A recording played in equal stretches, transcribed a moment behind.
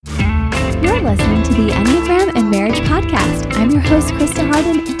You're listening to the Enneagram and Marriage Podcast. I'm your host, Krista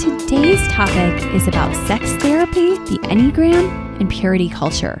Harden, and today's topic is about sex therapy, the Enneagram, and purity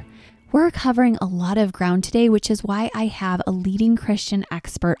culture. We're covering a lot of ground today, which is why I have a leading Christian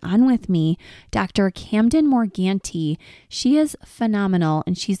expert on with me, Dr. Camden Morganti. She is phenomenal,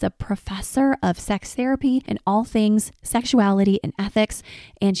 and she's a professor of sex therapy and all things sexuality and ethics.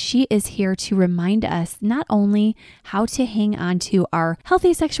 And she is here to remind us not only how to hang on to our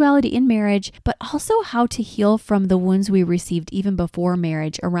healthy sexuality in marriage, but also how to heal from the wounds we received even before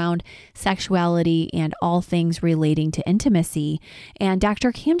marriage around sexuality and all things relating to intimacy. And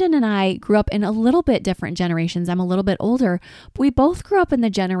Dr. Camden and I grew up in a little bit different generations. I'm a little bit older, but we both grew up in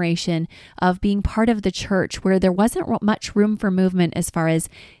the generation of being part of the church where there wasn't much room for movement as far as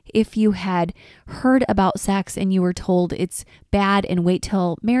if you had heard about sex and you were told it's bad and wait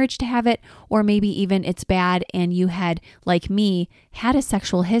till marriage to have it, or maybe even it's bad and you had, like me, had a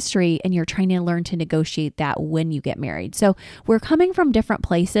sexual history and you're trying to learn to negotiate that when you get married. So we're coming from different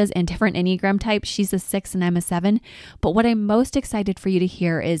places and different Enneagram types. She's a 6 and I'm a 7. But what I'm most excited for you to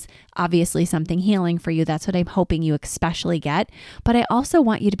hear is obviously something healing for you. That's what I'm hoping you especially get. But I also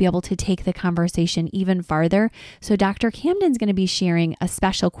want you to be able to take the conversation even farther. So Dr. Camden's going to be sharing a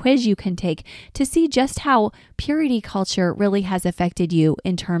special quiz you can take to see just how purity culture really has affected you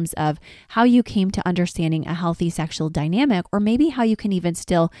in terms of how you came to understanding a healthy sexual dynamic, or maybe how you can even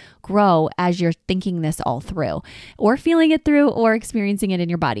still grow as you're thinking this all through, or feeling it through, or experiencing it in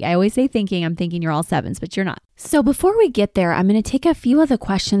your body. I always say thinking, I'm thinking you're all 7s, but you're not. So before we get there, I'm going to take a few of the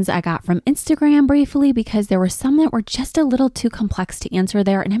questions I got from Instagram briefly, because there were some that were just a little too complex to answer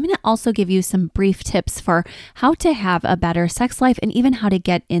there. And I'm going to also give you some brief tips for how to have a better sex life and even how to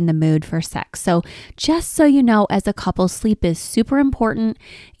get in the mood for sex. So just so you know, as a couple, sleep is super important.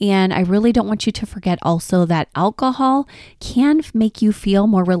 And I really don't want you to forget also that alcohol can make you feel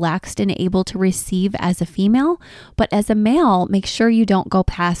more relaxed and able to receive as a female. But as a male, make sure you don't go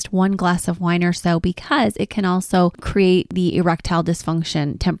past 1 glass of wine or so, because it can also create the erectile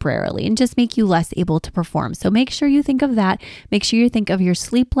dysfunction temporarily and just make you less able to perform. So make sure you think of that. Make sure you think of your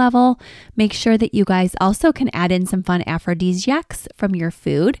sleep level. Make sure that you guys also can add in some fun aphrodisiacs from your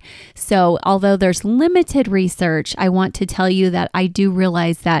food. So although there's limited research, I want to tell you that I do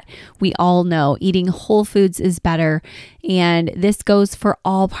realize that we all know eating whole foods is better. And this goes for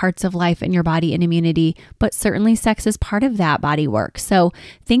all parts of life in your body and immunity, but certainly sex is part of that body work. So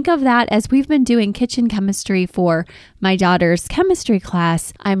think of that as we've been doing kitchen chemistry for my daughter's chemistry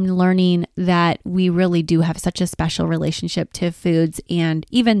class. I'm learning that we really do have such a special relationship to foods, and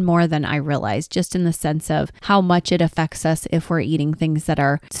even more than I realized, just in the sense of how much it affects us if we're eating things that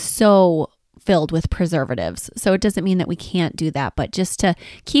are so filled with preservatives. So it doesn't mean that we can't do that, but just to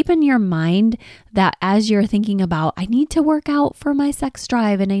keep in your mind that as you're thinking about, I need to work out for my sex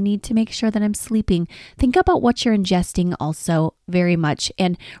drive and I need to make sure that I'm sleeping, think about what you're ingesting also very much.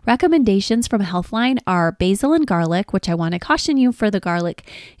 And recommendations from Healthline are basil and garlic, which I want to caution you for the garlic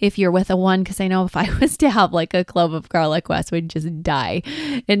if you're with a 1, because I know if I was to have like a clove of garlic, Wes would just die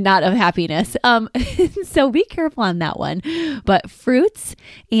and not of happiness. So be careful on that one. But fruits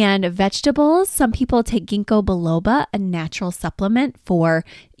and vegetables, some people take ginkgo biloba, a natural supplement for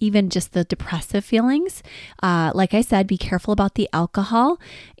even just the depressive feelings. Like I said, be careful about the alcohol,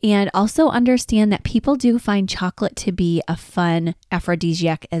 and also understand that people do find chocolate to be a fun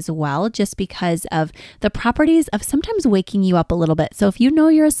aphrodisiac as well, just because of the properties of sometimes waking you up a little bit. So if you know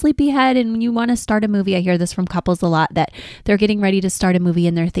you're a sleepyhead and you want to start a movie, I hear this from couples a lot, that they're getting ready to start a movie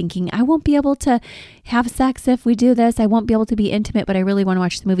and they're thinking, I won't be able to have sex if we do this. I won't be able to be intimate, but I really want to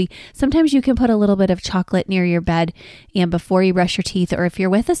watch the movie. Sometimes you can put a little bit of chocolate near your bed, and before you brush your teeth, or if you're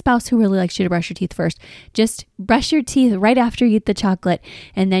with a spouse who really likes you to brush your teeth first, just brush your teeth right after you eat the chocolate,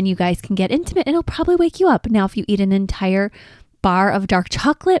 and then you guys can get intimate and it'll probably wake you up. Now, if you eat an entire bar of dark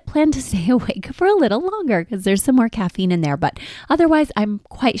chocolate, plan to stay awake for a little longer because there's some more caffeine in there. But otherwise, I'm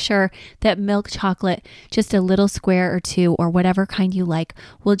quite sure that milk chocolate, just a little square or 2 or whatever kind you like,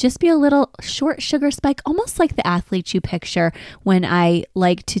 will just be a little short sugar spike, almost like the athletes you picture when I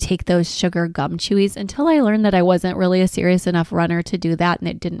like to take those sugar gum chewies, until I learned that I wasn't really a serious enough runner to do that, and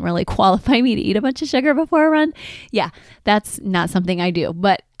it didn't really qualify me to eat a bunch of sugar before a run. Yeah, that's not something I do,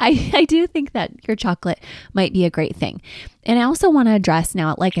 but I do think that your chocolate might be a great thing. And I also want to address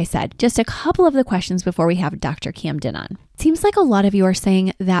now, like I said, just a couple of the questions before we have Dr. Camden on. seems like a lot of you are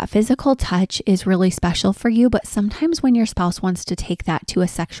saying that physical touch is really special for you, but sometimes when your spouse wants to take that to a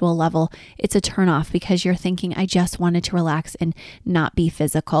sexual level, it's a turnoff because you're thinking, I just wanted to relax and not be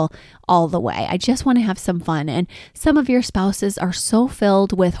physical all the way. I just want to have some fun. And some of your spouses are so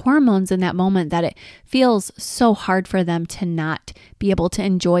filled with hormones in that moment that it feels so hard for them to not be able to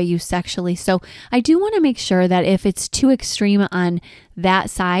enjoy you sexually. So I do want to make sure that if it's too extreme on that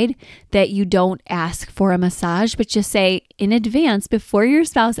side, that you don't ask for a massage, but just say in advance, before your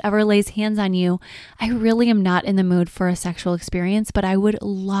spouse ever lays hands on you, I really am not in the mood for a sexual experience, but I would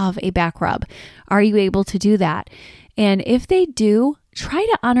love a back rub. Are you able to do that? And if they do, try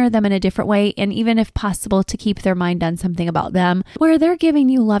to honor them in a different way, and even if possible, to keep their mind on something about them where they're giving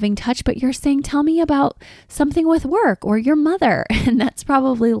you loving touch, but you're saying, tell me about something with work or your mother. And that's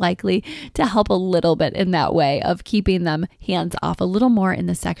probably likely to help a little bit in that way of keeping them hands off a little more in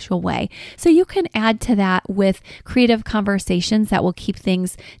the sexual way. So you can add to that with creative conversations that will keep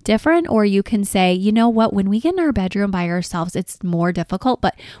things different, or you can say, you know what, when we get in our bedroom by ourselves, it's more difficult,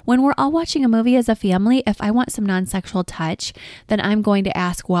 but when we're all watching a movie as a family, if I want some non-sexual touch, then I'm going to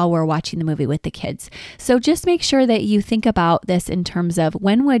ask while we're watching the movie with the kids. So just make sure that you think about this in terms of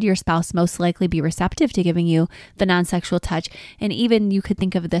when would your spouse most likely be receptive to giving you the non-sexual touch. And even you could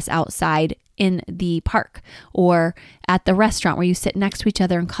think of this outside in the park or at the restaurant where you sit next to each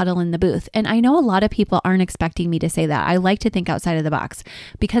other and cuddle in the booth. And I know a lot of people aren't expecting me to say that. I like to think outside of the box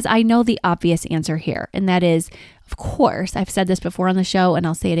because I know the obvious answer here. And that is, of course, I've said this before on the show and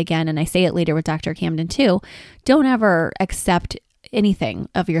I'll say it again. And I say it later with Dr. Camden too. Don't ever accept anything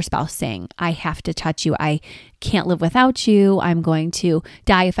of your spouse saying, I have to touch you. I can't live without you. I'm going to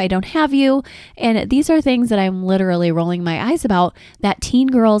die if I don't have you. And these are things that I'm literally rolling my eyes about that teen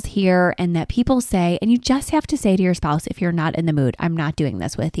girls hear and that people say, and you just have to say to your spouse, if you're not in the mood, I'm not doing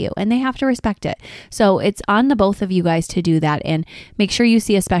this with you. And they have to respect it. So it's on the both of you guys to do that and make sure you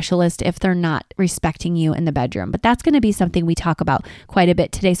see a specialist if they're not respecting you in the bedroom. But that's going to be something we talk about quite a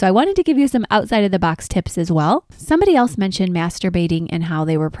bit today. So I wanted to give you some outside of the box tips as well. Somebody else mentioned masturbating and how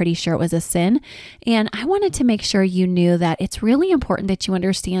they were pretty sure it was a sin. And I wanted to make sure you knew that it's really important that you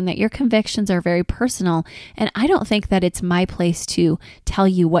understand that your convictions are very personal. And I don't think that it's my place to tell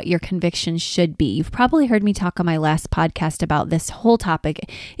you what your convictions should be. You've probably heard me talk on my last podcast about this whole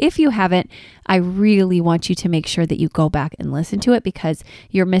topic. If you haven't, I really want you to make sure that you go back and listen to it because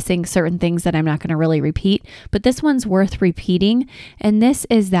you're missing certain things that I'm not going to really repeat. But this one's worth repeating. And this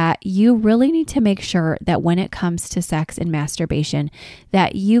is that you really need to make sure that when it comes to sex and masturbation,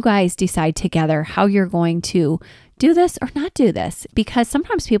 that you guys decide together how you're going to do this or not do this, because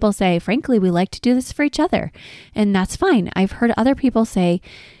sometimes people say, frankly, we like to do this for each other, and that's fine. I've heard other people say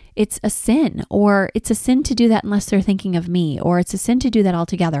it's a sin, or it's a sin to do that unless they're thinking of me, or it's a sin to do that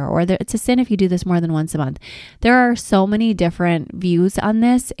altogether, or it's a sin if you do this more than once a month. There are so many different views on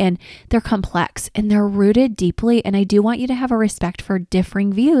this, and they're complex and they're rooted deeply. And I do want you to have a respect for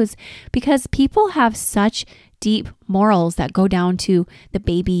differing views because people have such deep morals that go down to the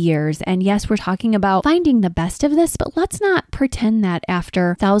baby years. And yes, we're talking about finding the best of this, but let's not pretend that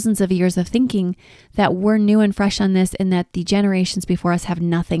after thousands of years of thinking that we're new and fresh on this and that the generations before us have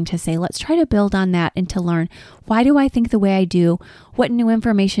nothing to say. Let's try to build on that and to learn, why do I think the way I do? What new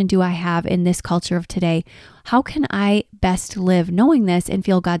information do I have in this culture of today? How can I best live knowing this and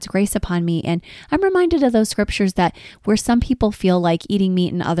feel God's grace upon me? And I'm reminded of those scriptures that where some people feel like eating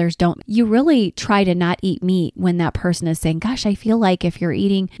meat and others don't. You really try to not eat meat when that person is saying, gosh, I feel like if you're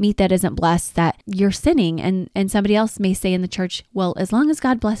eating meat that isn't blessed, that you're sinning. And somebody else may say in the church, well, as long as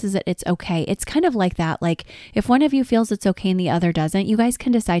God blesses it, it's okay. It's kind of like that. Like if one of you feels it's okay and the other doesn't, you guys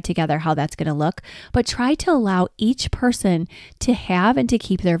can decide together how that's going to look. But try to allow each person to have and to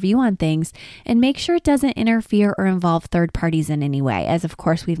keep their view on things and make sure it doesn't interfere or involve third parties in any way, as of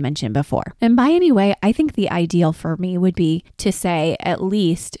course we've mentioned before. And by any way, I think the ideal for me would be to say at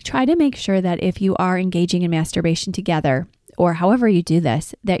least try to make sure that if you are engaging in masturbation together, or however you do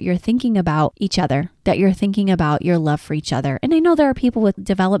this, that you're thinking about each other, that you're thinking about your love for each other. And I know there are people with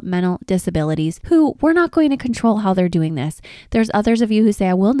developmental disabilities who we're not going to control how they're doing this. There's others of you who say,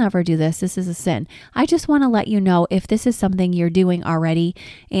 I will never do this. This is a sin. I just want to let you know if this is something you're doing already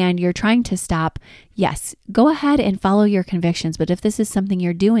and you're trying to stop, yes, go ahead and follow your convictions. But if this is something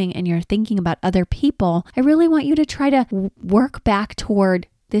you're doing and you're thinking about other people, I really want you to try to work back toward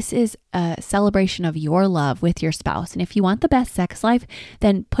This is a celebration of your love with your spouse. And if you want the best sex life,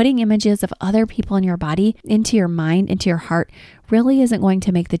 then putting images of other people in your body into your mind, into your heart, really isn't going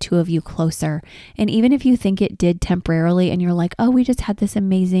to make the two of you closer. And even if you think it did temporarily and you're like, oh, we just had this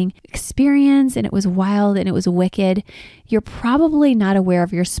amazing experience and it was wild and it was wicked, you're probably not aware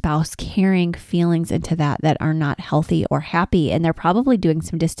of your spouse carrying feelings into that are not healthy or happy. And they're probably doing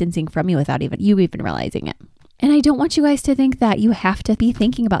some distancing from you without you even realizing it. And I don't want you guys to think that you have to be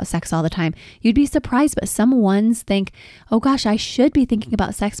thinking about sex all the time. You'd be surprised, but some ones think, oh gosh, I should be thinking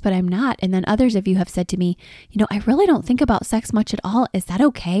about sex, but I'm not. And then others of you have said to me, I really don't think about sex much at all. Is that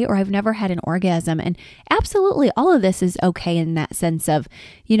okay? Or I've never had an orgasm. And absolutely, all of this is okay in that sense of,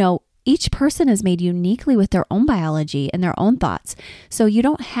 each person is made uniquely with their own biology and their own thoughts. So you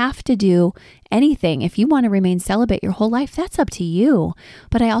don't have to do anything. If you want to remain celibate your whole life, that's up to you.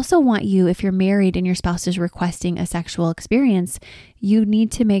 But I also want you, if you're married and your spouse is requesting a sexual experience, you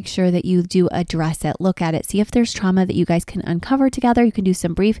need to make sure that you do address it, look at it, see if there's trauma that you guys can uncover together. You can do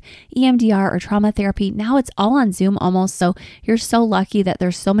some brief EMDR or trauma therapy. Now it's all on Zoom almost. So you're so lucky that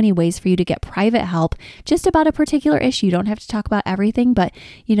there's so many ways for you to get private help just about a particular issue. You don't have to talk about everything, but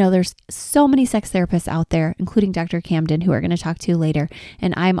there's so many sex therapists out there, including Dr. Camden, who we're going to talk to later.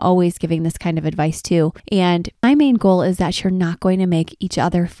 And I'm always giving this kind of advice too. And my main goal is that you're not going to make each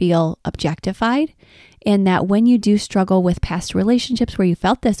other feel objectified. And that when you do struggle with past relationships where you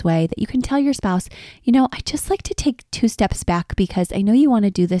felt this way, that you can tell your spouse, I just like to take 2 steps back because I know you want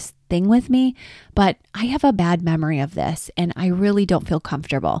to do this thing with me, but I have a bad memory of this and I really don't feel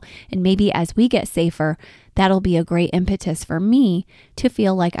comfortable. And maybe as we get safer, that'll be a great impetus for me to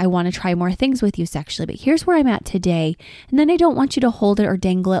feel like I want to try more things with you sexually. But here's where I'm at today. And then I don't want you to hold it or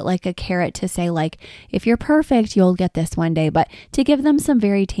dangle it like a carrot to say like, if you're perfect, you'll get this one day, but to give them some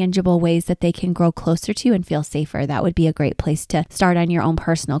very tangible ways that they can grow closer to you and feel safer. That would be a great place to start on your own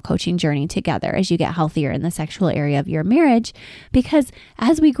personal coaching journey together as you get healthier in the sexual area of your marriage. Because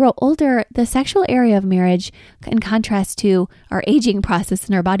as we grow older, the sexual area of marriage, in contrast to our aging process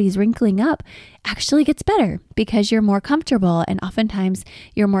and our bodies wrinkling up, actually gets better because you're more comfortable and oftentimes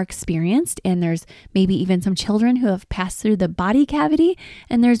you're more experienced, and there's maybe even some children who have passed through the body cavity,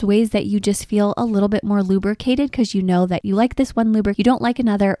 and there's ways that you just feel a little bit more lubricated because you know that you like this one lubricant, you don't like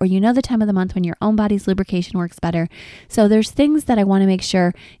another, or the time of the month when your own body's lubrication works better. So there's things that I want to make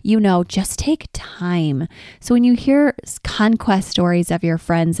sure just take time. So when you hear conquest stories of your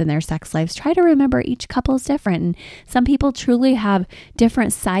friends and their sex lives, try to remember each couple is different, and some people truly have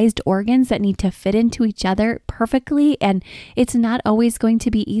different sized organs that need to fit into each other perfectly, and it's not always going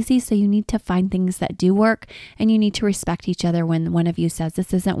to be easy. So you need to find things that do work, and you need to respect each other when one of you says,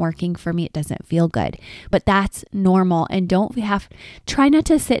 this isn't working for me, it doesn't feel good. But that's normal, and try not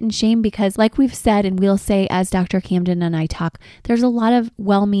to sit in shame, because like we've said, and we'll say as Dr. Camden and I talk, there's a lot of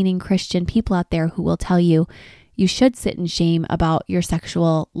well-meaning Christian people out there who will tell you you should sit in shame about your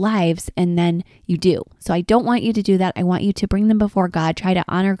sexual lives, and then you do. So I don't want you to do that. I want you to bring them before God, try to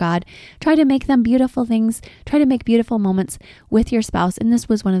honor God, try to make them beautiful things, try to make beautiful moments with your spouse. And this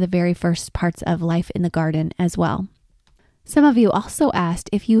was one of the very first parts of life in the garden as well. Some of you also asked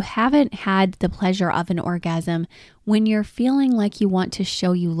if you haven't had the pleasure of an orgasm, when you're feeling like you want to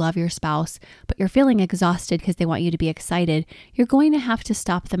show you love your spouse, but you're feeling exhausted because they want you to be excited, you're going to have to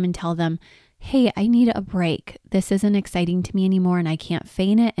stop them and tell them, hey, I need a break. This isn't exciting to me anymore and I can't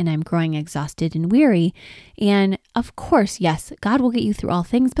feign it, and I'm growing exhausted and weary. And of course, yes, God will get you through all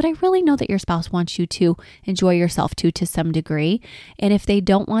things, but I really know that your spouse wants you to enjoy yourself too, to some degree. And if they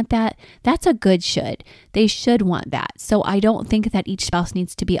don't want that, that's a good should. They should want that. So I don't think that each spouse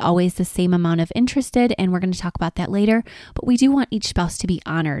needs to be always the same amount of interested, and we're going to talk about that later, but we do want each spouse to be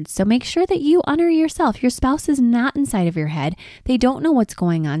honored. So make sure that you honor yourself. Your spouse is not inside of your head. They don't know what's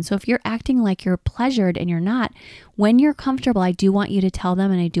going on. So if you're acting like you're pleasured and you're not, when you're comfortable, I do want you to tell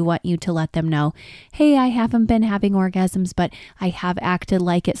them, and I do want you to let them know, hey, I haven't been having orgasms, but I have acted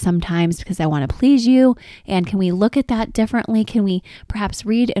like it sometimes because I want to please you. And can we look at that differently? Can we perhaps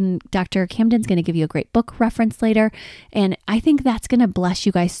read? And Dr. Camden's going to give you a great book reference later. And I think that's going to bless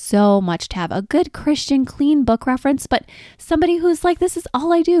you guys so much to have a good Christian, clean book reference, but somebody who's like, this is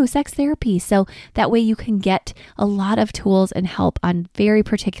all I do, sex therapy. So that way you can get a lot of tools and help on very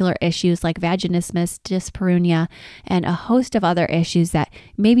particular issues like vaginismus, dyspareunia, and a host of other issues that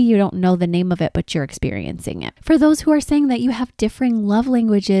maybe you don't know the name of it, but you're experiencing it. For those who are saying that you have differing love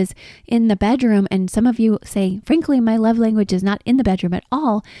languages in the bedroom, and some of you say, frankly, my love language is not in the bedroom at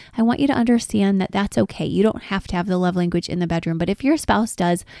all, I want you to understand that that's okay. You don't have to have the love language in the bedroom, but if your spouse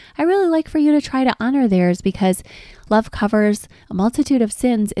does, I really like for you to try to honor theirs, because love covers a multitude of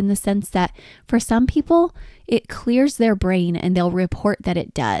sins, in the sense that for some people, it clears their brain and they'll report that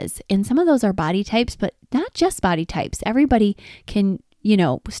it does. And some of those are body types, but not just body types. Everybody can,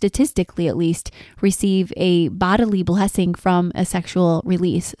 statistically at least, receive a bodily blessing from a sexual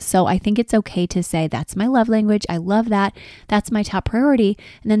release. So I think it's okay to say, that's my love language. I love that. That's my top priority.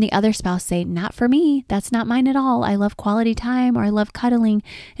 And then the other spouse say, not for me. That's not mine at all. I love quality time, or I love cuddling.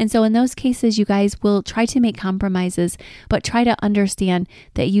 And so in those cases, you guys will try to make compromises, but try to understand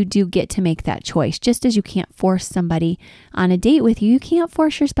that you do get to make that choice. Just as you can't force somebody on a date with you, you can't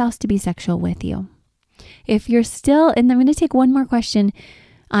force your spouse to be sexual with you. If you're still, and I'm going to take one more question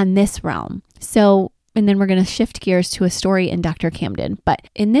on this realm. And then we're going to shift gears to a story in Dr. Camden. But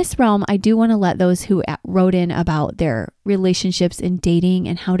in this realm, I do want to let those who wrote in about their relationships and dating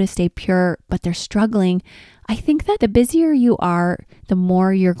and how to stay pure, but they're struggling. I think that the busier you are, the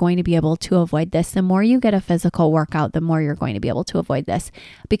more you're going to be able to avoid this. The more you get a physical workout, the more you're going to be able to avoid this,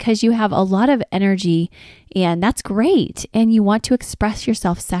 because you have a lot of energy, and that's great. And you want to express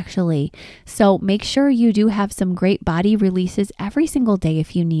yourself sexually. So make sure you do have some great body releases every single day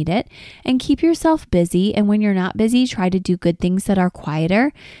if you need it, and keep yourself busy. And when you're not busy, try to do good things that are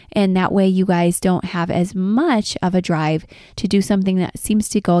quieter. And that way you guys don't have as much of a drive to do something that seems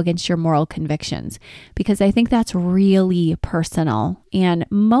to go against your moral convictions, because I think that's really personal. And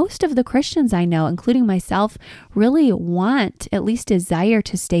most of the Christians I know, including myself, really want, at least desire,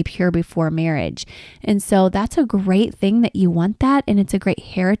 to stay pure before marriage. And so that's a great thing that you want that. And it's a great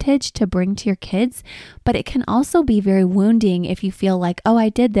heritage to bring to your kids. But it can also be very wounding if you feel like, oh, I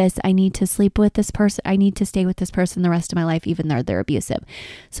did this. I need to sleep with this person. I need to stay with this person the rest of my life, even though they're abusive.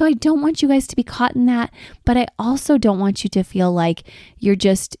 So I don't want you guys to be caught in that. But I also don't want you to feel like you're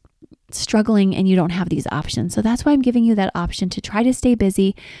just struggling and you don't have these options. So that's why I'm giving you that option to try to stay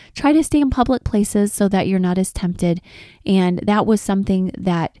busy, try to stay in public places so that you're not as tempted. And that was something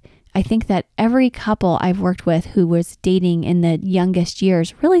that I think that every couple I've worked with who was dating in the youngest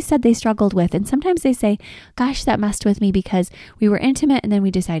years really said they struggled with. And sometimes they say, gosh, that messed with me because we were intimate and then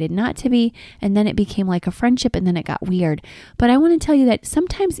we decided not to be. And then it became like a friendship and then it got weird. But I want to tell you that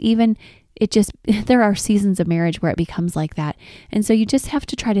sometimes even there are seasons of marriage where it becomes like that. And so you just have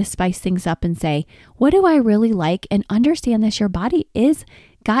to try to spice things up and say, what do I really like? And understand this, your body is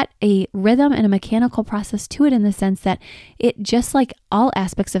got a rhythm and a mechanical process to it, in the sense that it, just like all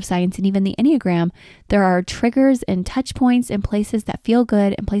aspects of science and even the Enneagram, there are triggers and touch points and places that feel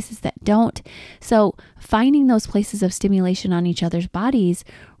good and places that don't. So finding those places of stimulation on each other's bodies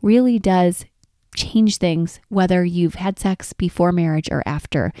really does change things, whether you've had sex before marriage or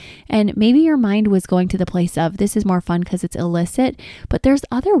after. And maybe your mind was going to the place of, this is more fun because it's illicit, but there's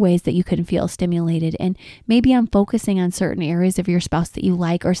other ways that you can feel stimulated. And maybe I'm focusing on certain areas of your spouse that you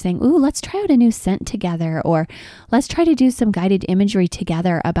like, or saying, ooh, let's try out a new scent together, or let's try to do some guided imagery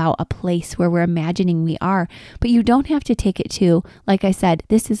together about a place where we're imagining we are. But you don't have to take it to, like I said,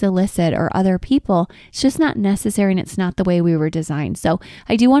 this is illicit or other people. It's just not necessary, and it's not the way we were designed. So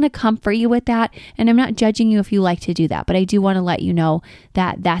I do want to comfort you with that. And I'm not judging you if you like to do that, but I do want to let you know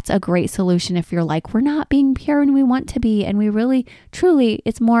that that's a great solution if you're like, we're not being pure and we want to be, and we really, truly,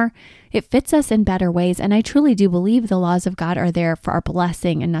 it fits us in better ways. And I truly do believe the laws of God are there for our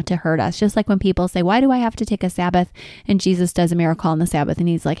blessing and not to hurt us. Just like when people say, why do I have to take a Sabbath? And Jesus does a miracle on the Sabbath. And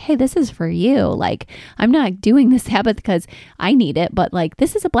he's like, hey, this is for you. Like, I'm not doing the Sabbath because I need it, but like,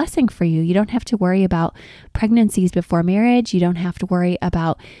 this is a blessing for you. You don't have to worry about pregnancies before marriage. You don't have to worry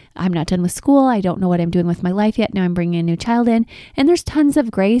about, I'm not done with school. I don't know what I'm doing with my life yet. Now I'm bringing a new child in. And there's tons of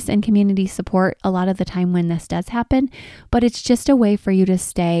grace and community support a lot of the time when this does happen. But it's just a way for you to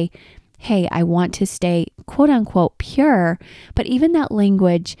stay, hey, I want to stay quote unquote pure. But even that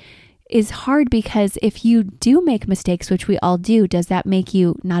language is hard, because if you do make mistakes, which we all do, does that make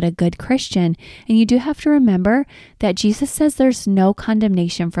you not a good Christian? And you do have to remember that Jesus says there's no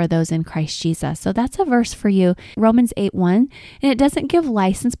condemnation for those in Christ Jesus. So that's a verse for you, Romans 8:1. And it doesn't give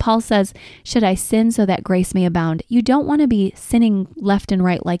license. Paul says, should I sin so that grace may abound? You don't want to be sinning left and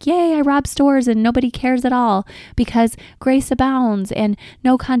right, like, yay, I rob stores and nobody cares at all because grace abounds and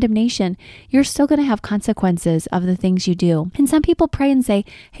no condemnation. You're still going to have consequences of the things you do. And some people pray and say,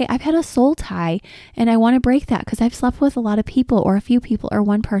 hey, I've had a soul tie and I want to break that because I've slept with a lot of people, or a few people, or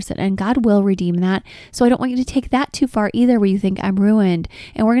one person, and God will redeem that. So I don't want you to take that too far either, where you think I'm ruined.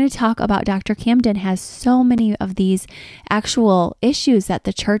 And we're going to talk about Dr. Camden has so many of these actual issues that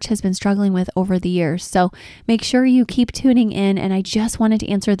the church has been struggling with over the years. So make sure you keep tuning in. And I just wanted to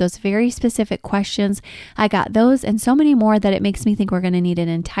answer those very specific questions. I got those and so many more that it makes me think we're going to need an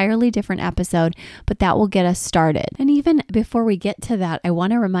entirely different episode, but that will get us started. And even before we get to that, I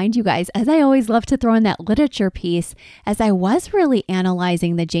want to remind you guys guys, as I always love to throw in that literature piece, as I was really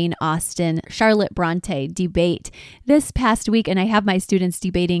analyzing the Jane Austen, Charlotte Bronte debate this past week, and I have my students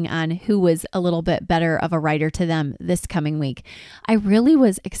debating on who was a little bit better of a writer to them this coming week, I really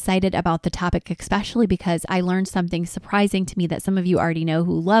was excited about the topic, especially because I learned something surprising to me that some of you already know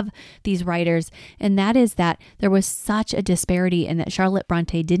who love these writers, and that is that there was such a disparity in that Charlotte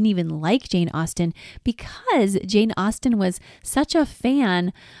Bronte didn't even like Jane Austen because Jane Austen was such a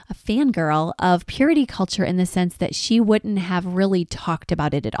fangirl of purity culture in the sense that she wouldn't have really talked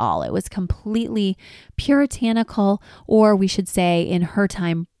about it at all. It was completely puritanical, or we should say in her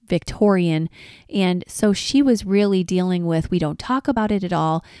time, Victorian. And so she was really dealing with, we don't talk about it at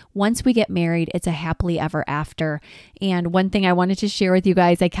all. Once we get married, it's a happily ever after. And one thing I wanted to share with you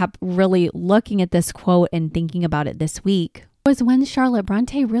guys, I kept really looking at this quote and thinking about it this week, was when Charlotte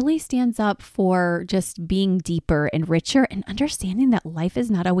Bronte really stands up for just being deeper and richer and understanding that life is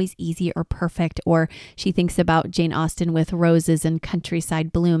not always easy or perfect. Or she thinks about Jane Austen with roses and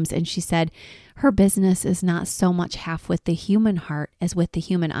countryside blooms. And she said, her business is not so much half with the human heart as with the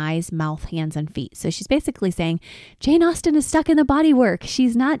human eyes, mouth, hands, and feet. So she's basically saying Jane Austen is stuck in the body work.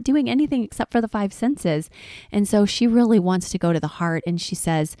 She's not doing anything except for the five senses. And so she really wants to go to the heart. And she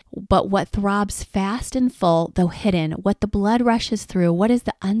says, but what throbs fast and full, though hidden, what the blood rushes through, what is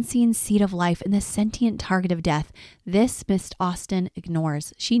the unseen seed of life and the sentient target of death, this Miss Austen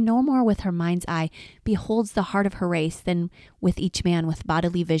ignores. She no more with her mind's eye beholds the heart of her race than with each man with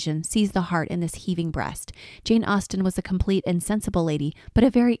bodily vision sees the heart in this heaving breast. Jane Austen was a complete and sensible lady, but a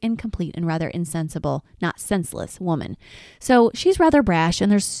very incomplete and rather insensible, not senseless woman. So she's rather brash,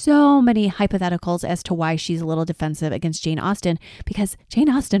 and there's so many hypotheticals as to why she's a little defensive against Jane Austen, because Jane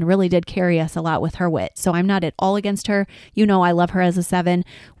Austen really did carry us a lot with her wit. So I'm not at all against her. You know, I love her as a 7.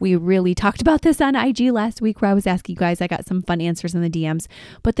 We really talked about this on IG last week where I was asking you guys, I got some fun answers in the DMs,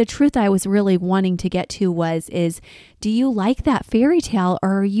 but the truth I was really wanting to get to is, do you like that fairy tale,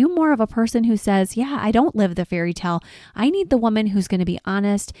 or are you more of a person who says, yeah, I don't live the fairy tale. I need the woman who's going to be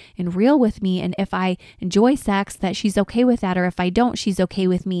honest and real with me. And if I enjoy sex, that she's okay with that. Or if I don't, she's okay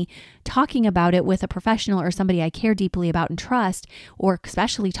with me talking about it with a professional or somebody I care deeply about and trust, or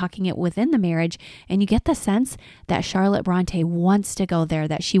especially talking it within the marriage. And you get the sense that Charlotte Bronte wants to go there,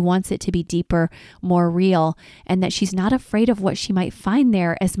 that she wants it to be deeper, more real, and that she's not afraid of what she might find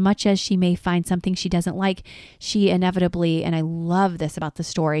there as much as she may find something she doesn't like. She inevitably, and I love this about the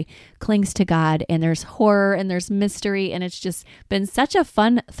story, clings to God, and there's horror and there's mystery, and it's just been such a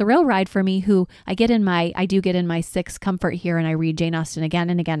fun thrill ride for me, who I do get in my 6 comfort here, and I read Jane Austen again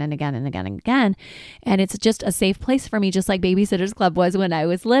and again and again and again and again, and it's just a safe place for me, just like Babysitter's Club was when I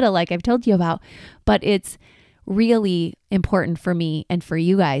was little, like I've told you about. But it's really important for me and for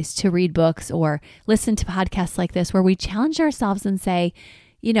you guys to read books or listen to podcasts like this where we challenge ourselves and say,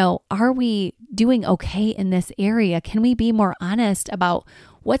 you know, are we doing okay in this area? Can we be more honest about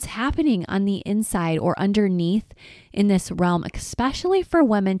what's happening on the inside or underneath in this realm, especially for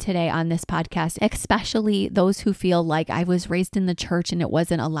women today on this podcast, especially those who feel like I was raised in the church and it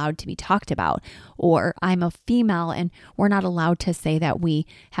wasn't allowed to be talked about, or I'm a female and we're not allowed to say that we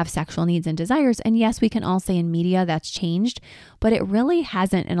have sexual needs and desires. And yes, we can all say in media that's changed, but it really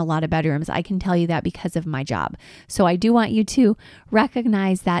hasn't in a lot of bedrooms. I can tell you that because of my job. So I do want you to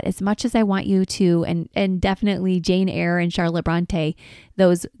recognize that as much as I want you to, and definitely Jane Eyre and Charlotte Bronte,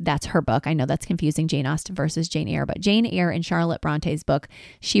 that's her book. I know that's confusing, Jane Austen versus Jane Eyre, but Jane Eyre in Charlotte Bronte's book,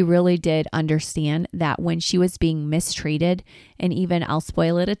 she really did understand that when she was being mistreated, and even, I'll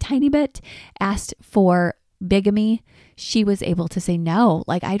spoil it a tiny bit, asked for bigamy, she was able to say no.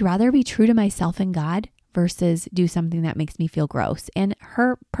 Like, I'd rather be true to myself and God versus do something that makes me feel gross. And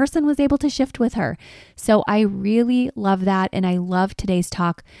her person was able to shift with her. So I really love that. And I love today's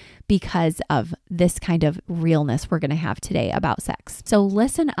talk because of this kind of realness we're going to have today about sex. So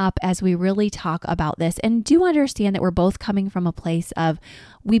listen up as we really talk about this, and do understand that we're both coming from a place of,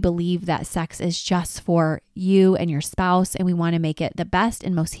 we believe that sex is just for you and your spouse, and we want to make it the best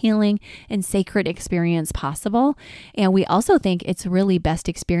and most healing and sacred experience possible. And we also think it's really best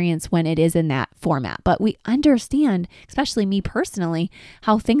experience when it is in that format. But we understand, especially me personally,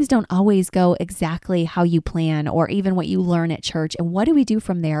 how things don't always go exactly how you plan, or even what you learn at church. And what do we do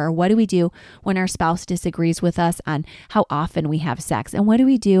from there? Or what do we do when our spouse disagrees with us on how often we have sex? And what do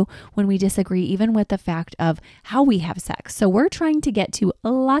we do when we disagree even with the fact of how we have sex? So we're trying to get to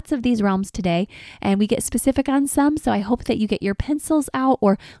lots of these realms today, and we get specific on some. So I hope that you get your pencils out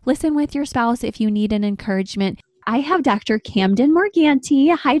or listen with your spouse if you need an encouragement. I have Dr. Camden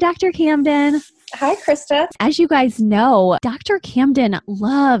Morganti. Hi, Dr. Camden. Hi, Krista. As you guys know, Dr. Camden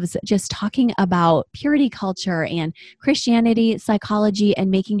loves just talking about purity culture and Christianity, psychology,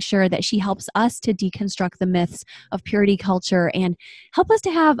 and making sure that she helps us to deconstruct the myths of purity culture and help us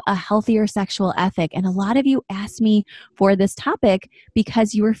to have a healthier sexual ethic. And a lot of you asked me for this topic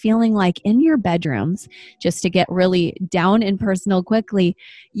because you were feeling like in your bedrooms, just to get really down and personal quickly,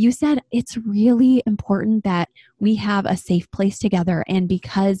 you said it's really important that we have a safe place together. And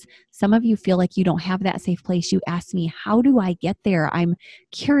because some of you feel like you don't have that safe place, you asked me, how do I get there? I'm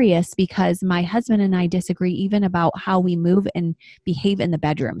curious because my husband and I disagree even about how we move and behave in the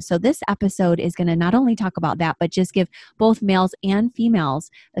bedroom. So this episode is going to not only talk about that, but just give both males and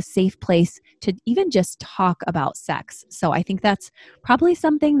females a safe place to even just talk about sex. So I think that's probably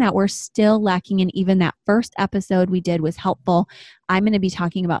something that we're still lacking. And even that first episode we did was helpful. I'm going to be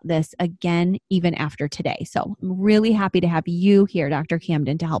talking about this again, even after today. So I'm really happy to have you here, Dr.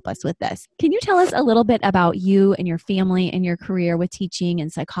 Camden, to help us with this. Can you tell us a little bit about you and your family and your career with teaching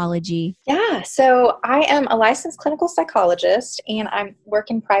and psychology? Yeah, so I am a licensed clinical psychologist, and I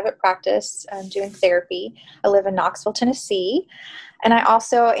work in private practice doing therapy. I live in Knoxville, Tennessee. And I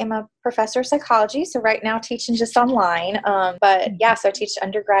also am a professor of psychology, so right now teaching just online. So I teach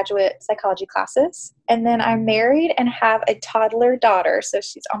undergraduate psychology classes. And then I'm married and have a toddler daughter, so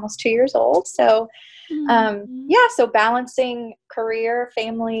she's almost 2 years old. So so balancing career,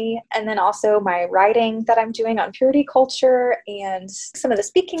 family, and then also my writing that I'm doing on purity culture and some of the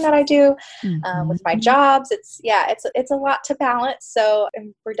speaking that I do with my jobs. It's a lot to balance. So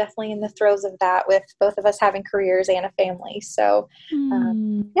we're definitely in the throes of that with both of us having careers and a family. So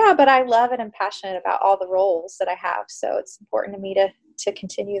but I love and am passionate about all the roles that I have. So it's important to me to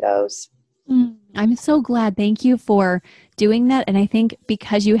continue those. I'm so glad. Thank you for doing that. And I think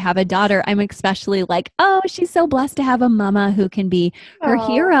because you have a daughter, I'm especially like, oh, she's so blessed to have a mama who can be her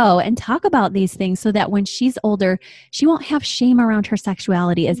hero and talk about these things so that when she's older, she won't have shame around her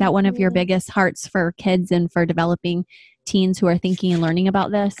sexuality. Is that one of your biggest hearts for kids and for developing teens who are thinking and learning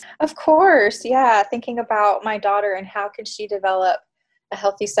about this? Of course. Yeah. Thinking about my daughter and how can she develop a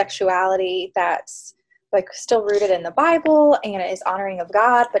healthy sexuality that's like still rooted in the Bible and is honoring of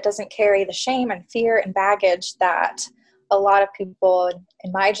God, but doesn't carry the shame and fear and baggage that a lot of people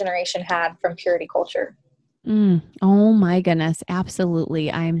in my generation had from purity culture. Oh my goodness.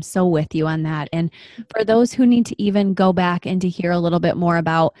 Absolutely. I'm so with you on that. And for those who need to even go back and to hear a little bit more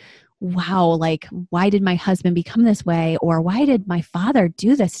about, wow, like, why did my husband become this way? Or why did my father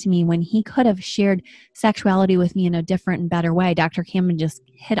do this to me when he could have shared sexuality with me in a different and better way? Dr. Camden just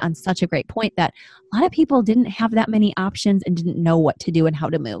hit on such a great point that a lot of people didn't have that many options and didn't know what to do and how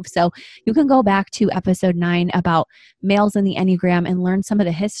to move. So you can go back to episode 9 about males in the Enneagram and learn some of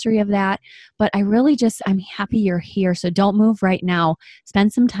the history of that. But I'm happy you're here. So don't move right now.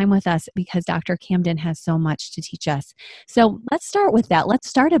 Spend some time with us because Dr. Camden has so much to teach us. So let's start with that. Let's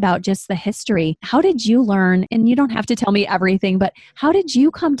start about just the history. How did you learn, and you don't have to tell me everything, but how did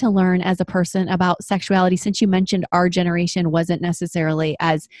you come to learn as a person about sexuality, since you mentioned our generation wasn't necessarily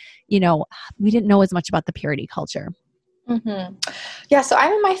as, we didn't know as much about the purity culture? Mm-hmm. Yeah, so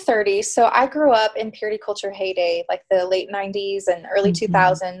I'm in my 30s. So I grew up in purity culture heyday, like the late 90s and early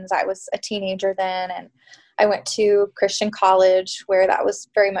 2000s. I was a teenager then, and I went to Christian college where that was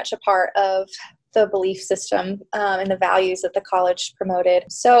very much a part of the belief system and the values that the college promoted.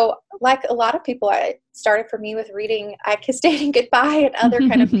 So like a lot of people, it started for me with reading I Kissed Dating Goodbye and other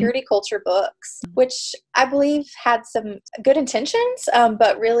kind of purity culture books, which I believe had some good intentions,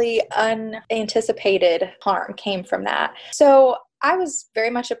 but really unanticipated harm came from that. So I was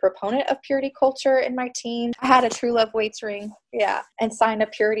very much a proponent of purity culture in my teens. I had a True Love Waits ring, and signed a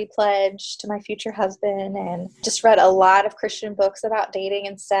purity pledge to my future husband, and just read a lot of Christian books about dating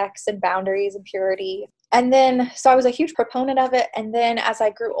and sex and boundaries and purity. And then, so I was a huge proponent of it. And then as I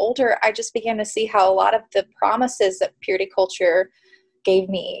grew older, I just began to see how a lot of the promises that purity culture gave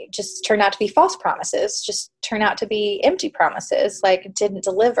me just turned out to be false promises, just turned out to be empty promises, like didn't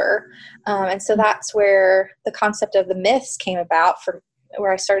deliver. And so that's where the concept of the myths came about, from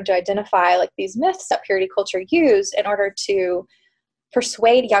where I started to identify like these myths that purity culture used in order to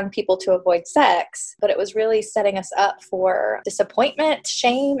persuade young people to avoid sex, but it was really setting us up for disappointment,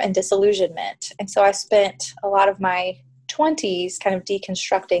 shame, and disillusionment. And so I spent a lot of my 20s kind of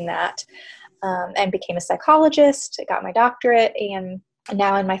deconstructing that, and became a psychologist. I got my doctorate, and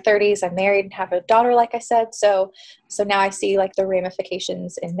now in my 30s, I'm married and have a daughter, like I said. So now I see like the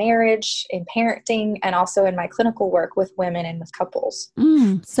ramifications in marriage, in parenting, and also in my clinical work with women and with couples.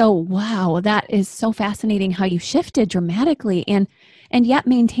 So, wow, that is so fascinating how you shifted dramatically and yet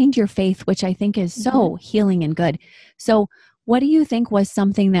maintained your faith, which I think is so healing and good. So what do you think was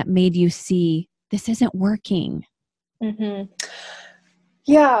something that made you see this isn't working? Mm-hmm.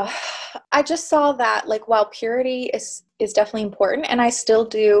 Yeah, I just saw that like while purity is definitely important, and I still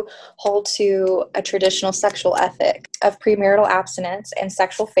do hold to a traditional sexual ethic of premarital abstinence and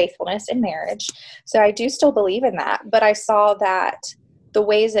sexual faithfulness in marriage. So I do still believe in that, but I saw that the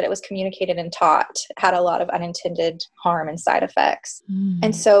ways that it was communicated and taught had a lot of unintended harm and side effects.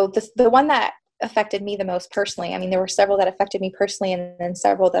 And so the one that affected me the most personally, I mean, there were several that affected me personally, and then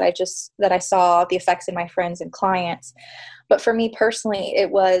several that I saw the effects in my friends and clients. But for me personally,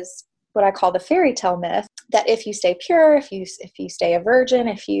 it was what I call the fairy tale myth, that if you stay pure, if you stay a virgin,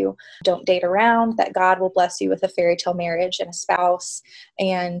 if you don't date around, that God will bless you with a fairy tale marriage and a spouse,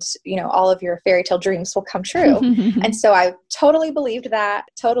 and, you know, all of your fairy tale dreams will come true. And so I totally believed that,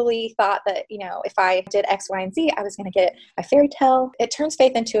 totally thought that, you know, if I did X, Y, and Z, I was going to get a fairy tale. It turns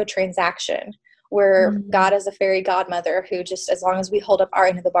faith into a transaction, where God is a fairy godmother who just, as long as we hold up our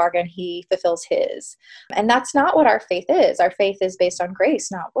end of the bargain, he fulfills his. And that's not what our faith is. Our faith is based on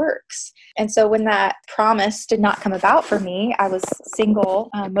grace, not works. And so when that promise did not come about for me, I was single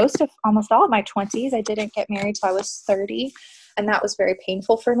almost all of my 20s. I didn't get married till I was 30. And that was very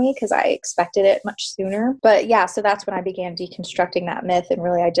painful for me because I expected it much sooner. But yeah, so that's when I began deconstructing that myth and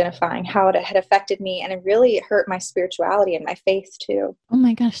really identifying how it had affected me. And it really hurt my spirituality and my faith too. Oh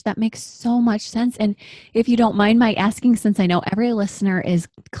my gosh, that makes so much sense. And if you don't mind my asking, since I know every listener is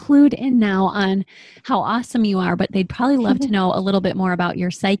clued in now on how awesome you are, but they'd probably love to know a little bit more about your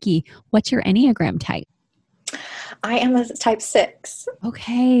psyche. What's your Enneagram type? I am a type 6.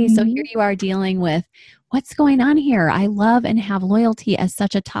 Okay, so here you are dealing with what's going on here. I love and have loyalty as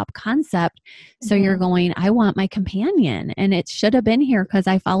such a top concept. So you're going, I want my companion, and it should have been here because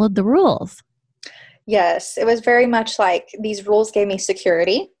I followed the rules. Yes, it was very much like these rules gave me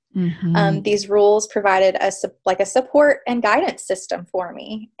security. These rules provided a support and guidance system for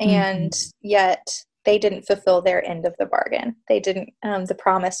me, and yet they didn't fulfill their end of the bargain. They didn't. The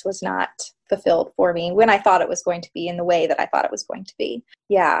promise was not fulfilled for me when I thought it was going to be, in the way that I thought it was going to be.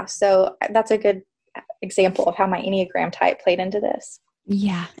 Yeah, so that's a good example of how my Enneagram type played into this.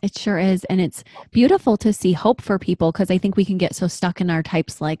 Yeah, it sure is. And it's beautiful to see hope for people, because I think we can get so stuck in our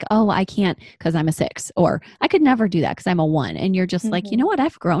types like, oh, I can't because I'm a 6, or I could never do that because I'm a 1. And you're just like, you know what?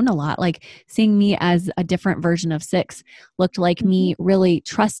 I've grown a lot. Like seeing me as a different version of 6 looked like me really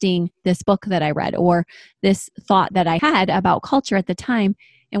trusting this book that I read, or this thought that I had about culture at the time.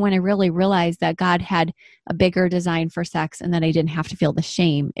 And when I really realized that God had a bigger design for sex and that I didn't have to feel the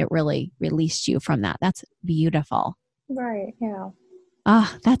shame, it really released you from that. That's beautiful. Right. Yeah.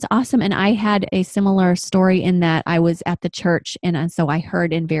 Ah, that's awesome. And I had a similar story in that I was at the church, and so I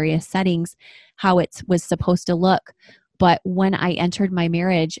heard in various settings how it was supposed to look. But when I entered my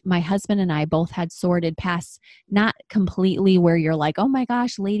marriage, my husband and I both had sorted past, not completely where you're like, oh my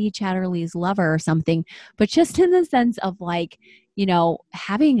gosh, Lady Chatterley's lover or something, but just in the sense of like, you know,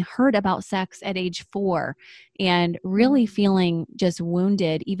 having heard about sex at age 4 and really feeling just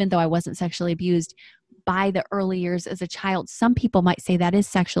wounded, even though I wasn't sexually abused by the early years as a child. Some people might say that is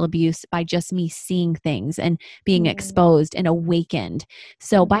sexual abuse by just me seeing things and being exposed and awakened.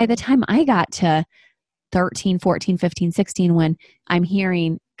 So by the time I got to 13, 14, 15, 16, when I'm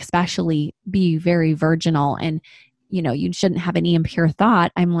hearing especially be very virginal and, you know, you shouldn't have any impure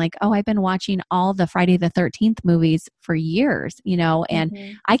thought, I'm like, oh, I've been watching all the Friday the 13th movies for years, you know, and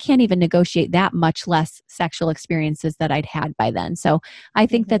I can't even negotiate that, much less sexual experiences that I'd had by then. So I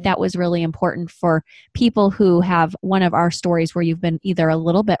think that that was really important for people who have one of our stories where you've been either a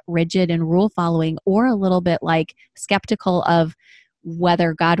little bit rigid and rule following, or a little bit like skeptical of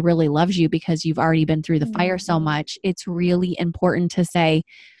whether God really loves you because you've already been through the fire so much. It's really important to say,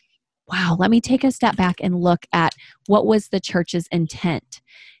 wow, let me take a step back and look at what was the church's intent.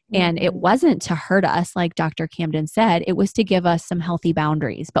 And it wasn't to hurt us, like Dr. Camden said, it was to give us some healthy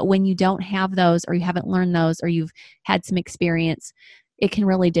boundaries. But when you don't have those, or you haven't learned those, or you've had some experience, it can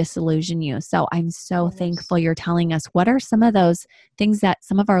really disillusion you. So I'm so thankful you're telling us what are some of those things that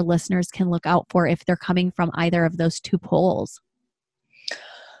some of our listeners can look out for if they're coming from either of those two poles.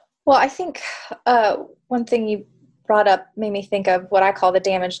 Well, I think one thing you brought up made me think of what I call the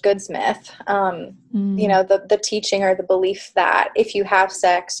damaged goods myth. You know, the teaching or the belief that if you have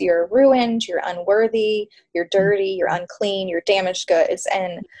sex, you're ruined, you're unworthy, you're dirty, you're unclean, you're damaged goods,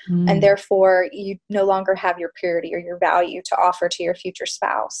 and therefore you no longer have your purity or your value to offer to your future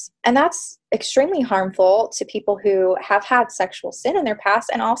spouse. And that's extremely harmful to people who have had sexual sin in their past,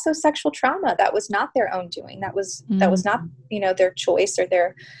 and also sexual trauma that was not their own doing, that was not, you know, their choice, or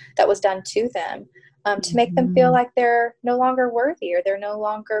that was done to them. To make them feel like they're no longer worthy or they're no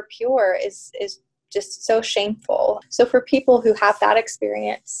longer pure is just so shameful. So for people who have that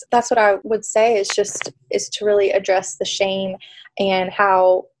experience, that's what I would say is to really address the shame and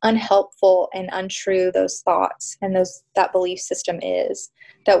how unhelpful and untrue those thoughts and that belief system is,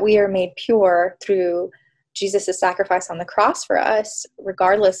 that we are made pure through Jesus' sacrifice on the cross for us,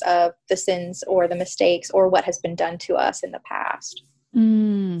 regardless of the sins or the mistakes or what has been done to us in the past.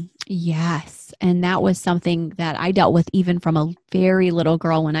 Yes. And that was something that I dealt with even from a very little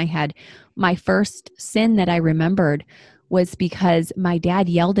girl. When I had my first sin that I remembered was because my dad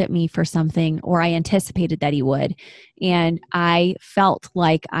yelled at me for something, or I anticipated that he would. And I felt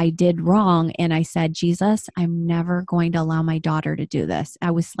like I did wrong. And I said, Jesus, I'm never going to allow my daughter to do this.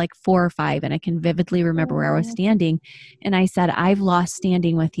 I was like 4 or 5, and I can vividly remember where I was standing. And I said, I've lost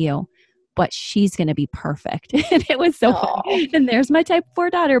standing with you, but she's going to be perfect. And it was so funny. And there's my type 4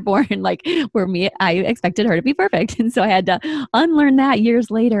 daughter born, like I expected her to be perfect. And so I had to unlearn that years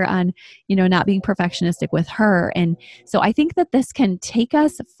later on, not being perfectionistic with her. And so I think that this can take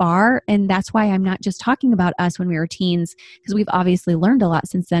us far. And that's why I'm not just talking about us when we were teens, because we've obviously learned a lot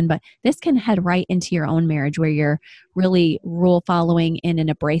since then, but this can head right into your own marriage where you're really rule following in an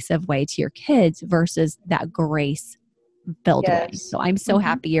abrasive way to your kids versus that grace filled way. So I'm so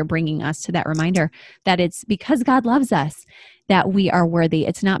happy you're bringing us to that reminder that it's because God loves us that we are worthy.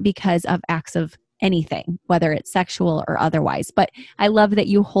 It's not because of acts of anything, whether it's sexual or otherwise. But I love that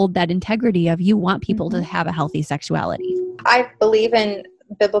you hold that integrity of you want people to have a healthy sexuality. I believe in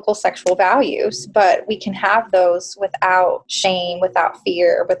biblical sexual values, but we can have those without shame, without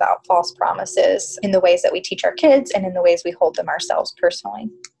fear, without false promises, in the ways that we teach our kids and in the ways we hold them ourselves personally.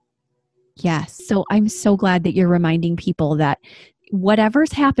 Yes. So I'm so glad that you're reminding people that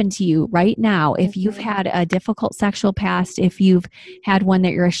whatever's happened to you right now, if you've had a difficult sexual past, if you've had one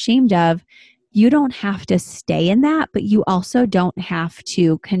that you're ashamed of, you don't have to stay in that, but you also don't have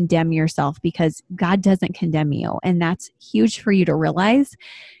to condemn yourself, because God doesn't condemn you. And that's huge for you to realize.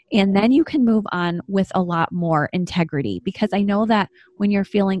 And then you can move on with a lot more integrity, because I know that when you're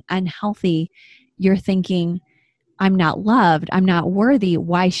feeling unhealthy, you're thinking, I'm not loved. I'm not worthy.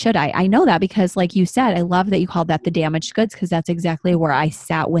 Why should I? I know that because, like you said, I love that you called that the damaged goods, because that's exactly where I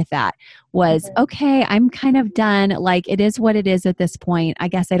sat with that. Was, okay, I'm kind of done. Like, it is what it is at this point. I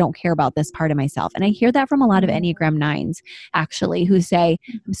guess I don't care about this part of myself. And I hear that from a lot of Enneagram 9s, actually, who say,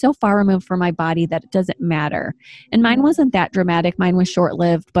 I'm so far removed from my body that it doesn't matter. And mine wasn't that dramatic. Mine was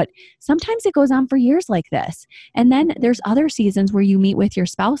short-lived, but sometimes it goes on for years like this. And then there's other seasons where you meet with your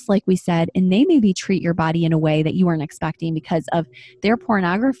spouse, like we said, and they maybe treat your body in a way that you weren't expecting because of their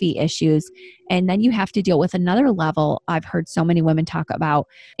pornography issues. And then you have to deal with another level I've heard so many women talk about,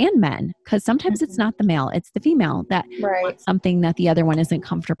 and men, because sometimes it's not the male, it's the female that wants something that the other one isn't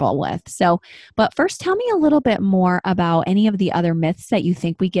comfortable with. So, but first, tell me a little bit more about any of the other myths that you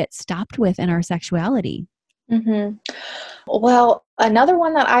think we get stopped with in our sexuality. Well, another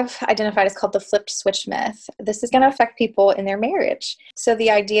one that I've identified is called the flipped switch myth. This is going to affect people in their marriage. So the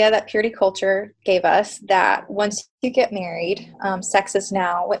idea that purity culture gave us that once you get married, sex is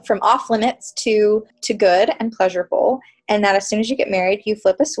now went from off limits to good and pleasurable. And that as soon as you get married, you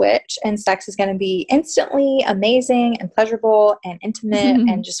flip a switch and sex is going to be instantly amazing and pleasurable and intimate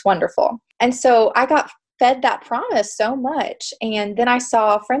and just wonderful. And so I got fed that promise so much. And then I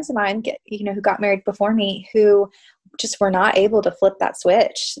saw friends of mine who got married before me who just were not able to flip that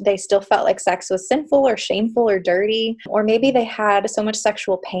switch. They still felt like sex was sinful or shameful or dirty, or maybe they had so much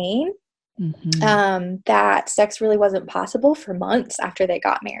sexual pain that sex really wasn't possible for months after they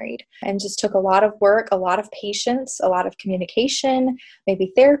got married, and just took a lot of work, a lot of patience, a lot of communication,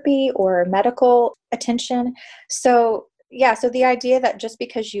 maybe therapy or medical attention. So the idea that just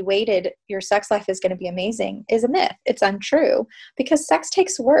because you waited, your sex life is going to be amazing is a myth. It's untrue, because sex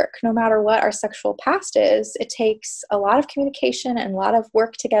takes work. No matter what our sexual past is, it takes a lot of communication and a lot of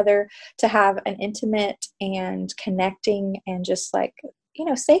work together to have an intimate and connecting and just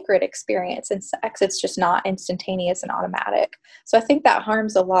sacred experience in sex. It's just not instantaneous and automatic. So I think that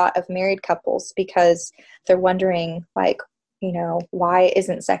harms a lot of married couples, because they're wondering, why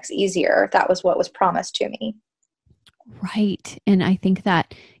isn't sex easier? That was what was promised to me. Right. And I think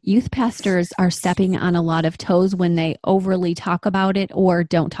that youth pastors are stepping on a lot of toes when they overly talk about it or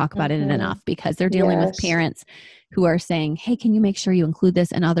don't talk about it enough, because they're dealing with parents who are saying, hey, can you make sure you include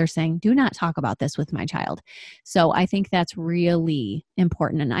this? And others saying, do not talk about this with my child. So I think that's really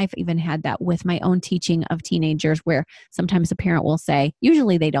important. And I've even had that with my own teaching of teenagers, where sometimes a parent will say,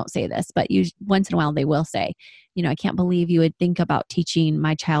 usually they don't say this, but once in a while they will say, I can't believe you would think about teaching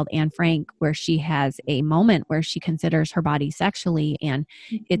my child, Anne Frank, where she has a moment where she considers her body sexually. And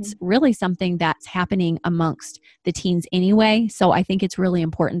it's really something that's happening amongst the teens anyway. So I think it's really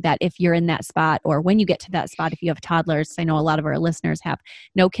important that if you're in that spot, or when you get to that spot, if you have toddlers, I know a lot of our listeners have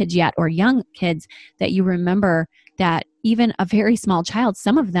no kids yet or young kids, that you remember that even a very small child,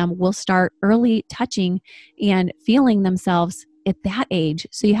 some of them will start early touching and feeling themselves at that age.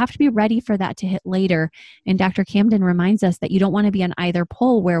 So you have to be ready for that to hit later. And Dr. Camden reminds us that you don't want to be on either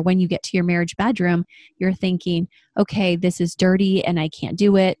pole, where when you get to your marriage bedroom, you're thinking, okay, this is dirty and I can't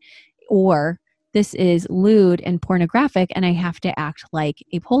do it, or this is lewd and pornographic and I have to act like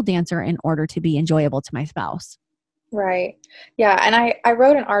a pole dancer in order to be enjoyable to my spouse. Right. Yeah. And I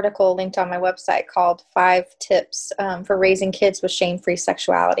wrote an article linked on my website called 5 Tips for Raising Kids with Shame-Free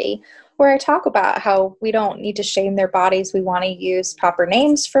Sexuality, where I talk about how we don't need to shame their bodies. We want to use proper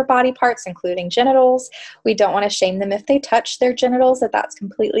names for body parts, including genitals. We don't want to shame them if they touch their genitals, that's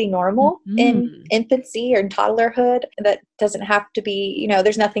completely normal in infancy or in toddlerhood. That doesn't have to be,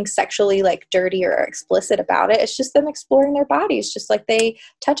 there's nothing sexually like dirty or explicit about it. It's just them exploring their bodies, just like they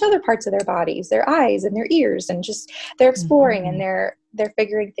touch other parts of their bodies, their eyes and their ears, and just they're exploring and they're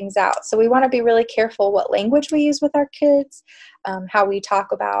figuring things out. So we want to be really careful what language we use with our kids, how we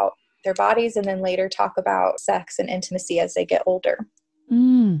talk about their bodies, and then later talk about sex and intimacy as they get older.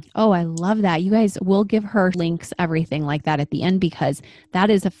 Oh, I love that. You guys will give her links, everything like that at the end, because that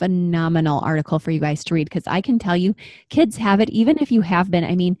is a phenomenal article for you guys to read. Because I can tell you, kids have it, even if you have been.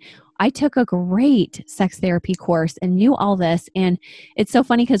 I mean, I took a great sex therapy course and knew all this. And it's so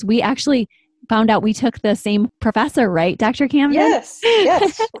funny because we actually found out we took the same professor, right, Dr. Camden? Yes. We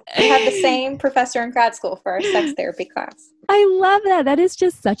had the same professor in grad school for our sex therapy class. I love that. That is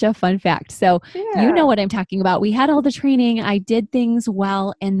just such a fun fact. So you know what I'm talking about. We had all the training. I did things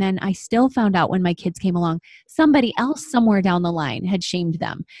well. And then I still found out when my kids came along, somebody else somewhere down the line had shamed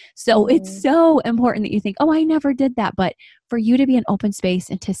them. So it's so important that you think, oh, I never did that. But for you to be an open space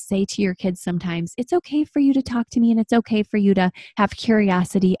and to say to your kids sometimes, it's okay for you to talk to me and it's okay for you to have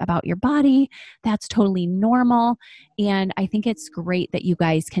curiosity about your body. That's totally normal. And I think it's great that you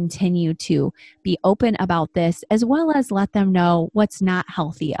guys continue to be open about this, as well as let them know what's not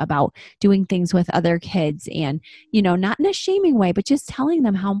healthy about doing things with other kids, and, not in a shaming way, but just telling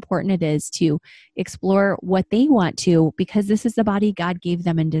them how important it is to explore what they want to, because this is the body God gave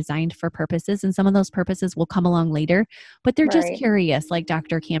them and designed for purposes. And some of those purposes will come along later, but they're just curious, like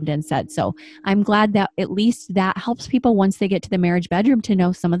Dr. Camden said. So I'm glad that at least that helps people once they get to the marriage bedroom to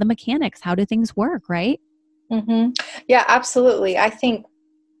know some of the mechanics. How do things work, right? Yeah, absolutely. I think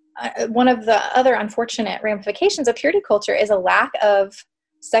one of the other unfortunate ramifications of purity culture is a lack of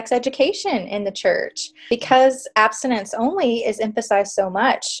sex education in the church. Because abstinence only is emphasized so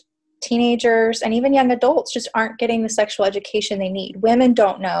much, teenagers and even young adults just aren't getting the sexual education they need. Women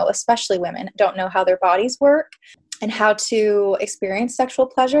don't know, especially women, don't know how their bodies work and how to experience sexual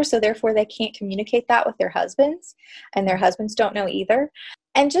pleasure. So therefore they can't communicate that with their husbands, and their husbands don't know either.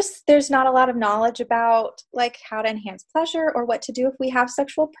 And just there's not a lot of knowledge about like how to enhance pleasure or what to do if we have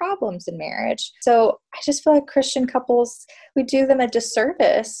sexual problems in marriage. So I just feel like Christian couples, we do them a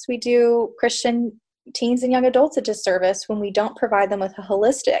disservice. We do Christian teens and young adults a disservice when we don't provide them with a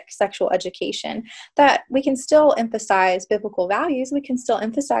holistic sexual education, that we can still emphasize biblical values. We can still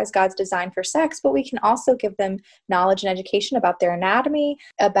emphasize God's design for sex, but we can also give them knowledge and education about their anatomy,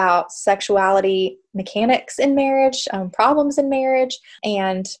 about sexuality mechanics in marriage, problems in marriage,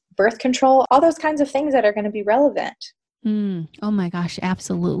 and birth control, all those kinds of things that are going to be relevant. Oh my gosh,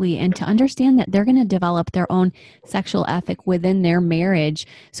 absolutely. And to understand that they're going to develop their own sexual ethic within their marriage.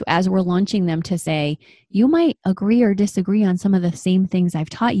 So as we're launching them, to say, you might agree or disagree on some of the same things I've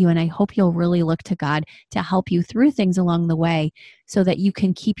taught you. And I hope you'll really look to God to help you through things along the way so that you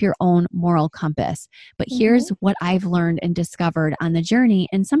can keep your own moral compass. But here's what I've learned and discovered on the journey.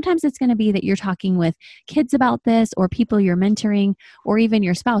 And sometimes it's going to be that you're talking with kids about this, or people you're mentoring, or even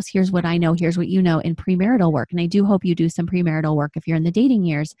your spouse. Here's what I know. Here's what you know in premarital work. And I do hope you do some premarital work if you're in the dating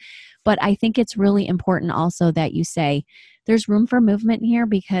years. But I think it's really important also that you say, there's room for movement here,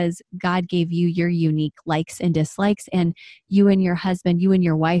 because God gave you your unique likes and dislikes, and you and your husband, you and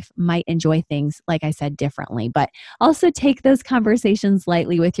your wife might enjoy things, like I said, differently. But also take those conversations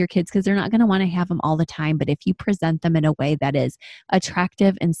lightly with your kids, because they're not going to want to have them all the time. But if you present them in a way that is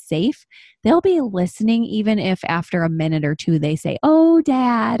attractive and safe, they'll be listening, even if after a minute or two they say, oh,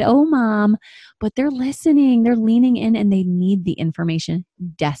 Dad, oh, Mom. But they're listening, they're leaning in, and they need the information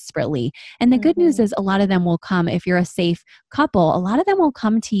desperately. And the good news is a lot of them will come, if you're a safe couple, a lot of them will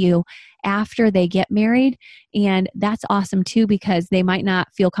come to you after they get married. And that's awesome too, because they might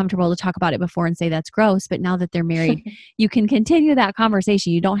not feel comfortable to talk about it before and say that's gross. But now that they're married, you can continue that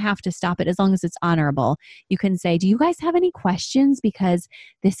conversation. You don't have to stop it as long as it's honorable. You can say, do you guys have any questions? Because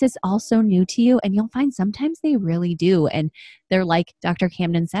this is also new to you. And you'll find sometimes they really do. And they're like Dr.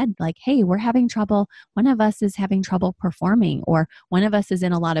 Camden said, like, hey, we're having trouble. One of us is having trouble performing, or one of us is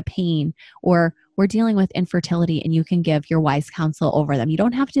in a lot of pain, or we're dealing with infertility, and you can give your wise counsel over them. You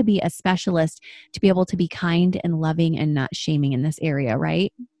don't have to be a specialist to be able to be kind and loving and not shaming in this area,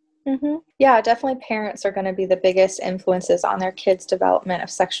 right? Mm-hmm. Yeah, definitely parents are going to be the biggest influences on their kids' development of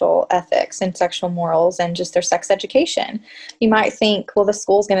sexual ethics and sexual morals and just their sex education. You might think, well, the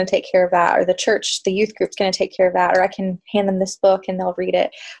school's going to take care of that, or the church, the youth group's going to take care of that, or I can hand them this book and they'll read it.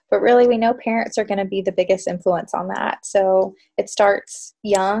 But really, we know parents are going to be the biggest influence on that. So it starts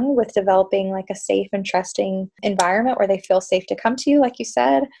young with developing like a safe and trusting environment where they feel safe to come to you, like you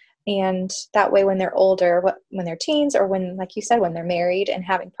said. And that way, when they're older, when they're teens, or when, like you said, when they're married and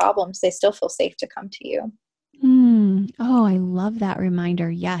having problems, they still feel safe to come to you. Oh, I love that reminder.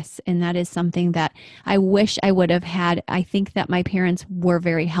 Yes. And that is something that I wish I would have had. I think that my parents were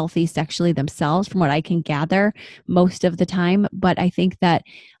very healthy sexually themselves, from what I can gather most of the time. But I think that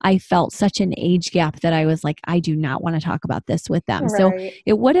I felt such an age gap that I was like, I do not want to talk about this with them. Right. So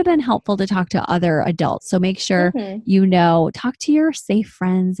it would have been helpful to talk to other adults. So make sure, talk to your safe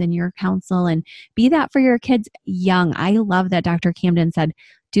friends and your counsel, and be that for your kids young. I love that Dr. Camden said,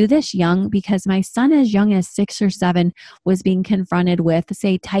 do this young, because my son, as young as 6 or 7, was being confronted with,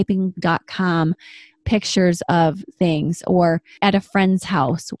 say, typing.com pictures of things, or at a friend's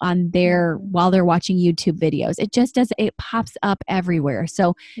house while they're watching YouTube videos. It pops up everywhere.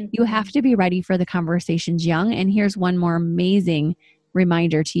 So you have to be ready for the conversations young. And here's one more amazing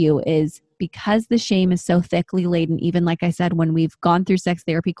reminder to you is, because the shame is so thickly laden, even like I said, when we've gone through sex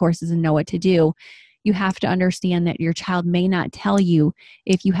therapy courses and know what to do, you have to understand that your child may not tell you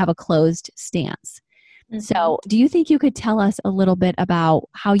if you have a closed stance. So do you think you could tell us a little bit about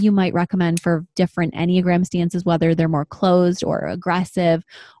how you might recommend for different Enneagram stances, whether they're more closed or aggressive,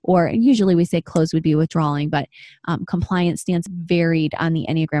 or usually we say closed would be withdrawing, but compliance stance varied on the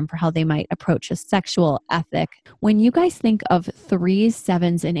Enneagram for how they might approach a sexual ethic. When you guys think of 3s,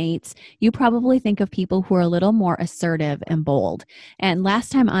 7s, and 8s, you probably think of people who are a little more assertive and bold. And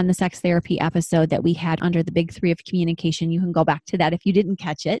last time on the sex therapy episode that we had under the big 3 of communication, you can go back to that if you didn't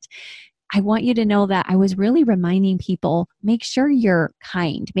catch it. I want you to know that I was really reminding people, make sure you're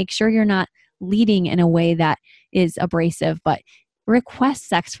kind. Make sure you're not leading in a way that is abrasive, but request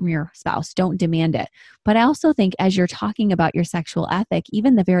sex from your spouse. Don't demand it. But I also think as you're talking about your sexual ethic,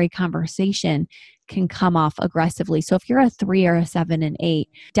 even the very conversation can come off aggressively. So if you're a 3 or a 7 and 8,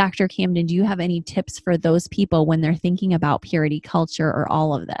 Dr. Camden, do you have any tips for those people when they're thinking about purity culture or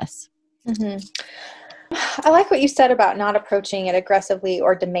all of this? I like what you said about not approaching it aggressively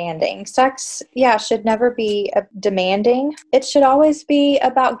or demanding. Sex, should never be demanding. It should always be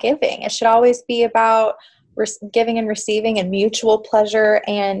about giving. It should always be about giving and receiving and mutual pleasure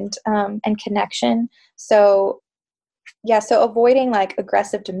and connection. So avoiding like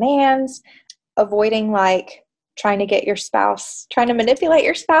aggressive demands, avoiding like trying to manipulate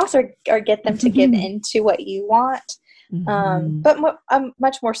your spouse or get them to give into what you want. But a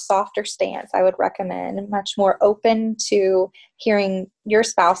much more softer stance, I would recommend, much more open to hearing your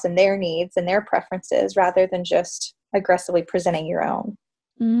spouse and their needs and their preferences rather than just aggressively presenting your own.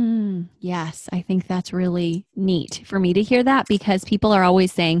 Yes, I think that's really neat for me to hear that, because people are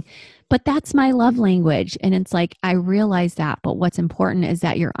always saying, but that's my love language. And it's like, I realize that, but what's important is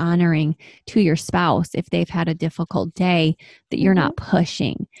that you're honoring to your spouse if they've had a difficult day, that you're not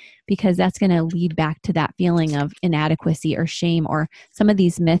pushing, because that's going to lead back to that feeling of inadequacy or shame or some of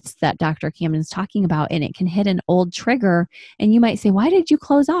these myths that Dr. Camden's talking about. And it can hit an old trigger. And you might say, why did you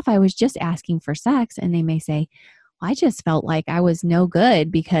close off? I was just asking for sex. And they may say, I just felt like I was no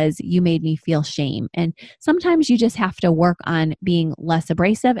good because you made me feel shame. And sometimes you just have to work on being less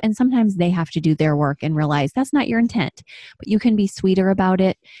abrasive, and sometimes they have to do their work and realize that's not your intent. But you can be sweeter about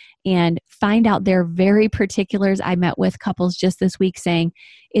it and find out their very particulars. I met with couples just this week saying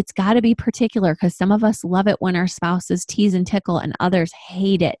it's got to be particular, because some of us love it when our spouses tease and tickle and others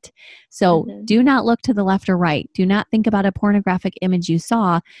hate it. So do not look to the left or right. Do not think about a pornographic image you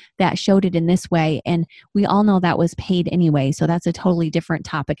saw that showed it in this way. And we all know that was paid anyway. So that's a totally different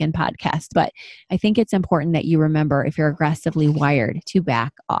topic and podcast. But I think it's important that you remember, if you're aggressively wired, to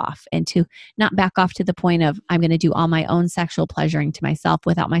back off, and to not back off to the point of I'm going to do all my own sexual pleasuring to myself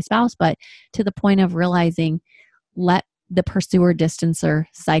without my spouse, but to the point of realizing, let the pursuer distancer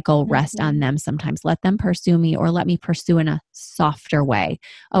cycle rest on them sometimes. Let them pursue me, or let me pursue in a softer way.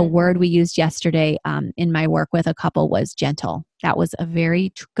 A word we used yesterday in my work with a couple was gentle. That was a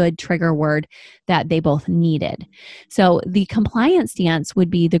very good trigger word that they both needed. So the compliance stance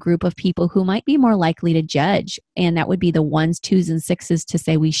would be the group of people who might be more likely to judge. And that would be the 1s, 2s, and 6s to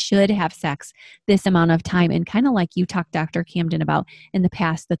say we should have sex this amount of time. And kind of like you talked, Dr. Camden, about in the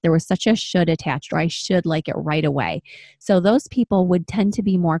past, that there was such a should attached, or I should like it right away. So those people would tend to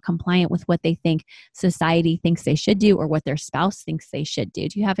be more compliant with what they think society thinks they should do or what their spouse thinks they should do.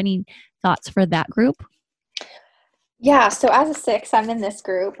 Do you have any thoughts for that group? Yeah. So as a 6, I'm in this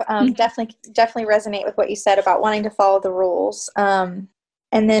group. Definitely resonate with what you said about wanting to follow the rules. And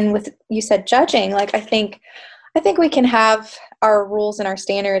then with, you said judging, like, I think we can have our rules and our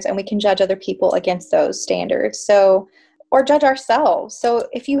standards, and we can judge other people against those standards. So, or judge ourselves. So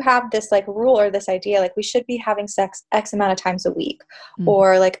if you have this like rule or this idea, like we should be having sex X amount of times a week,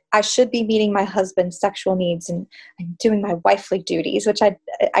 or like I should be meeting my husband's sexual needs and doing my wifely duties, which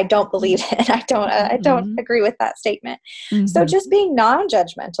I don't believe in. I don't agree with that statement. So just being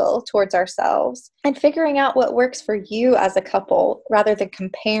non-judgmental towards ourselves and figuring out what works for you as a couple, rather than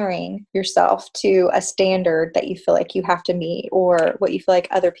comparing yourself to a standard that you feel like you have to meet, or what you feel like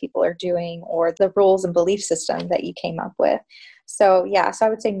other people are doing, or the rules and belief system that you came up with. So I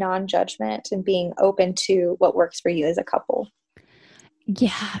would say non-judgment and being open to what works for you as a couple.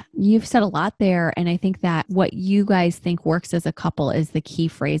 Yeah, you've said a lot there. And I think that what you guys think works as a couple is the key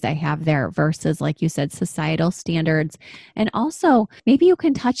phrase I have there, versus, like you said, societal standards. And also, maybe you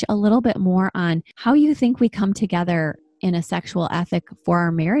can touch a little bit more on how you think we come together in a sexual ethic for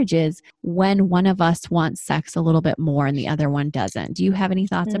our marriages when one of us wants sex a little bit more and the other one doesn't. Do you have any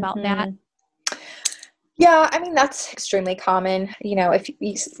thoughts about that? Yeah, I mean, that's extremely common. You know, if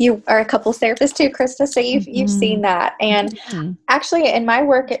you are a couples therapist too, Krista, so you've seen that. And actually, in my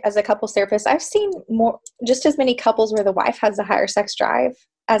work as a couples therapist, I've seen just as many couples where the wife has a higher sex drive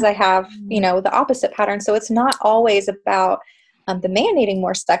as I have, the opposite pattern. So it's not always about the man needing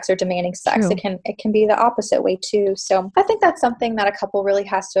more sex or demanding sex. True. It can be the opposite way too. So I think that's something that a couple really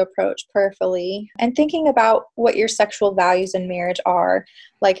has to approach prayerfully, and thinking about what your sexual values in marriage are.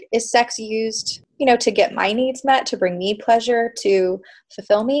 Like, is sex used, to get my needs met, to bring me pleasure, to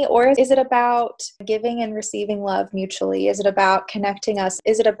fulfill me? Or is it about giving and receiving love mutually? Is it about connecting us?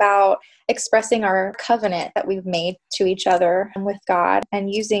 Is it about expressing our covenant that we've made to each other and with God,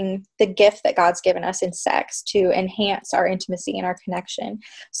 and using the gift that God's given us in sex to enhance our intimacy and our connection?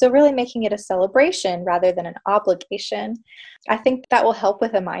 So really making it a celebration rather than an obligation. I think that will help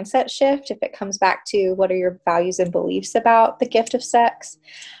with a mindset shift if it comes back to what are your values and beliefs about the gift of sex.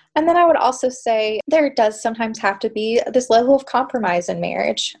 And then I would also say there does sometimes have to be this level of compromise in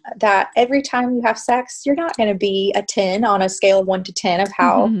marriage, that every time you have sex, you're not going to be a 10 on a scale of 1 to 10 of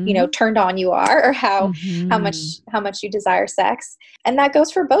how, turned on you are, or how much you desire sex. And that goes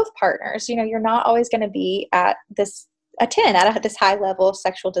for both partners. You're not always going to be at a 10 at this high level of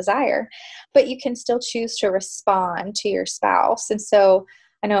sexual desire, but you can still choose to respond to your spouse. And so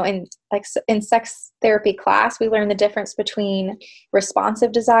I know in sex therapy class, we learn the difference between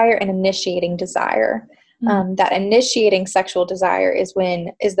responsive desire and initiating desire. That initiating sexual desire is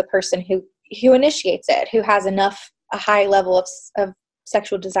the person who initiates it, who has a high level of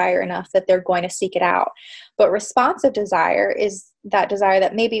sexual desire enough that they're going to seek it out. But responsive desire is that desire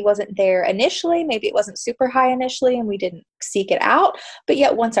that maybe wasn't there initially, maybe it wasn't super high initially and we didn't seek it out, but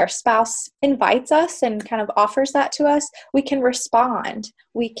yet once our spouse invites us and kind of offers that to us, we can respond.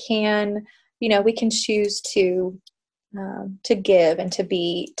 We can choose to give and to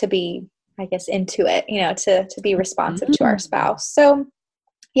be, I guess, into it, to be responsive to our spouse. So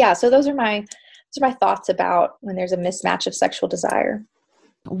those are my thoughts about when there's a mismatch of sexual desire.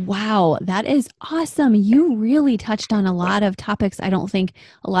 Wow, that is awesome. You really touched on a lot of topics I don't think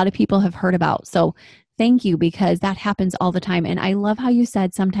a lot of people have heard about. So thank you, because that happens all the time. And I love how you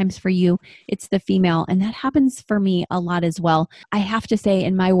said sometimes for you, it's the female, and that happens for me a lot as well. I have to say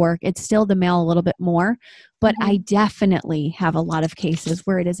in my work, it's still the male a little bit more, but I definitely have a lot of cases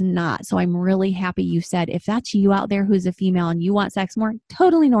where it is not. So I'm really happy you said, if that's you out there who's a female and you want sex more,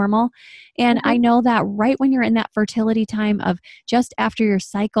 totally normal. And I know that right when you're in that fertility time of just after your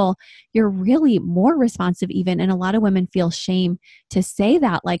cycle, you're really more responsive even. And a lot of women feel shame to say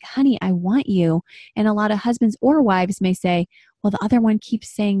that, like, honey, I want you. And a lot of husbands or wives may say, well, the other one keeps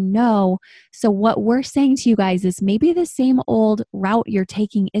saying no. So what we're saying to you guys is maybe the same old route you're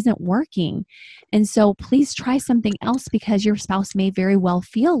taking isn't working. And so please try something else, because your spouse may very well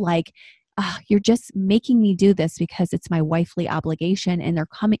feel like you're just making me do this because it's my wifely obligation. And they're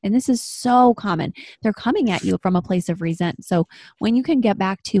coming, and this is so common. They're coming at you from a place of resent. So when you can get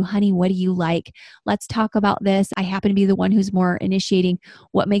back to, honey, what do you like? Let's talk about this. I happen to be the one who's more initiating.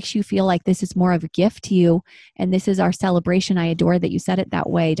 What makes you feel like this is more of a gift to you? And this is our celebration. I adore that you said it that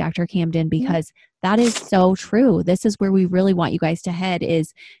way, Dr. Camden, because that is so true. This is where we really want you guys to head,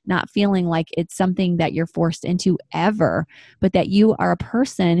 is not feeling like it's something that you're forced into ever, but that you are a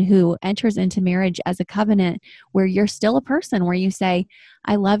person who enters into marriage as a covenant where you're still a person, where you say,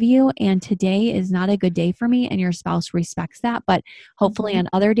 I love you, and today is not a good day for me, and your spouse respects that. But hopefully on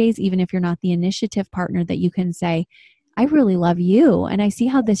other days, even if you're not the initiative partner, that you can say, I really love you, and I see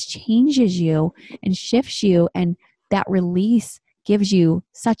how this changes you and shifts you, and that release gives you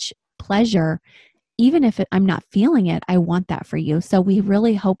such pleasure. Even if I'm not feeling it, I want that for you. So we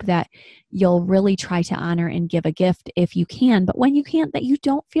really hope that you'll really try to honor and give a gift if you can, but when you can't, that you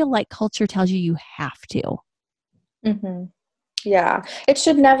don't feel like culture tells you you have to. Mm-hmm. Yeah. It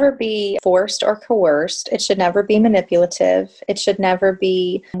should never be forced or coerced. It should never be manipulative. It should never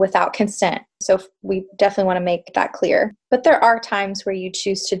be without consent. So we definitely want to make that clear. But there are times where you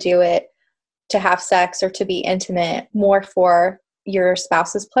choose to do it, to have sex or to be intimate, more for your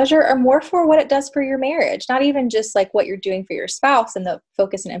spouse's pleasure or more for what it does for your marriage. Not even just like what you're doing for your spouse and the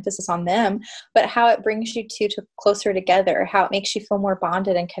focus and emphasis on them, but how it brings you two to closer together, how it makes you feel more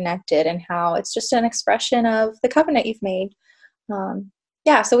bonded and connected, and how it's just an expression of the covenant you've made.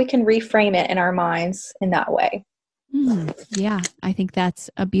 So we can reframe it in our minds in that way. Yeah, I think that's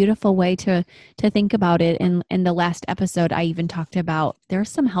a beautiful way to think about it. And in the last episode, I even talked about there's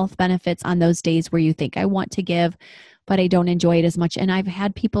some health benefits on those days where you think, I want to give, but I don't enjoy it as much. And I've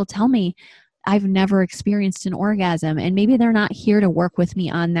had people tell me, I've never experienced an orgasm. And maybe they're not here to work with me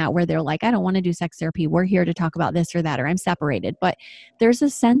on that, where they're like, I don't want to do sex therapy. We're here to talk about this or that, or I'm separated. But there's a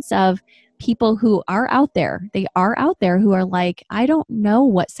sense of people who are out there. They are out there who are like, I don't know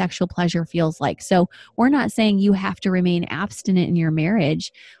what sexual pleasure feels like. So we're not saying you have to remain abstinent in your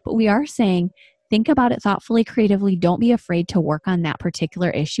marriage, but we are saying, think about it thoughtfully, creatively. Don't be afraid to work on that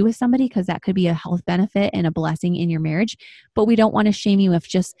particular issue with somebody, because that could be a health benefit and a blessing in your marriage. But we don't want to shame you if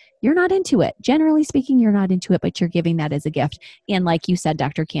just you're not into it. Generally speaking, you're not into it, but you're giving that as a gift. And like you said,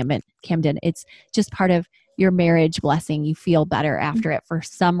 Dr. Camden, it's just part of your marriage blessing. You feel better after it for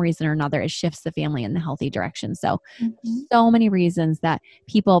some reason or another. It shifts the family in the healthy direction. So, so many reasons that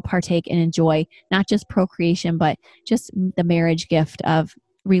people partake and enjoy not just procreation, but just the marriage gift of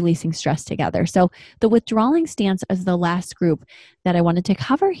releasing stress together. So the withdrawing stance is the last group that I wanted to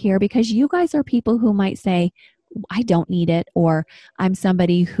cover here, because you guys are people who might say, I don't need it, or I'm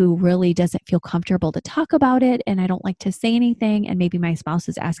somebody who really doesn't feel comfortable to talk about it, and I don't like to say anything, and maybe my spouse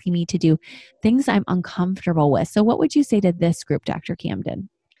is asking me to do things I'm uncomfortable with. So what would you say to this group, Dr. Camden?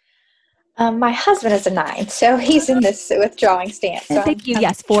 My husband is a 9, so he's in this withdrawing stance. So Thank you.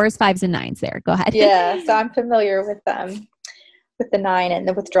 Yes, 4s, 5s, and 9s there. Go ahead. Yeah, so I'm familiar with the 9 and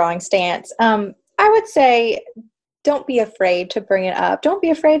the withdrawing stance. I would say, don't be afraid to bring it up. Don't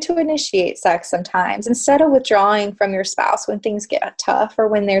be afraid to initiate sex sometimes. Instead of withdrawing from your spouse when things get tough or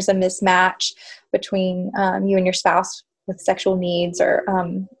when there's a mismatch between you and your spouse with sexual needs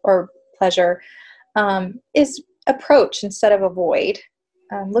or pleasure, is approach instead of avoid.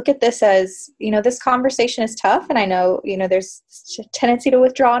 Look at this as, this conversation is tough, and I know, there's a tendency to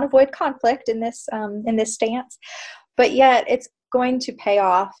withdraw and avoid conflict in this stance, but yet it's going to pay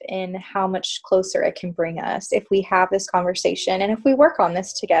off in how much closer it can bring us if we have this conversation and if we work on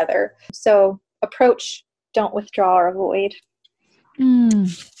this together. So approach, don't withdraw or avoid.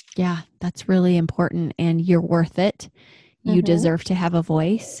 Yeah, that's really important, and you're worth it. You deserve to have a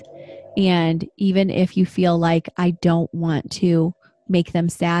voice. And even if you feel like, I don't want to make them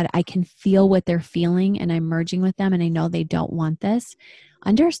sad, I can feel what they're feeling and I'm merging with them and I know they don't want this.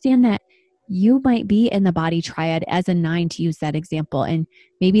 Understand that you might be in the body triad as a 9, to use that example. And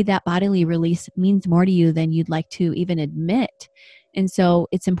maybe that bodily release means more to you than you'd like to even admit. And so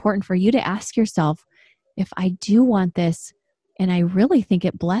it's important for you to ask yourself, if I do want this and I really think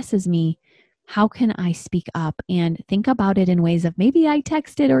it blesses me, how can I speak up? And think about it in ways of, maybe I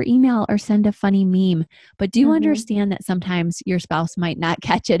text it or email or send a funny meme, but do understand that sometimes your spouse might not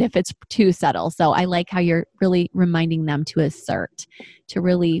catch it if it's too subtle. So I like how you're really reminding them to assert, to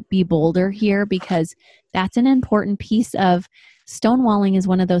really be bolder here, because that's an important piece of Stonewalling is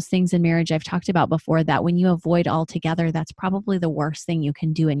one of those things in marriage I've talked about before, that when you avoid altogether, that's probably the worst thing you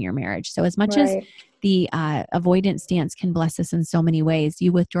can do in your marriage. So as much as Right. the avoidance stance can bless us in so many ways,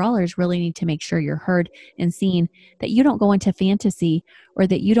 you withdrawalers really need to make sure you're heard and seen, that you don't go into fantasy, or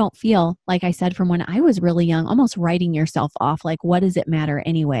that you don't feel, like I said, from when I was really young, almost writing yourself off. Like, what does it matter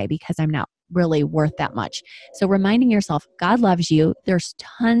anyway? Because I'm not really worth that much. So reminding yourself, God loves you. There's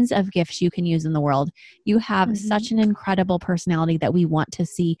tons of gifts you can use in the world. You have such an incredible personality that we want to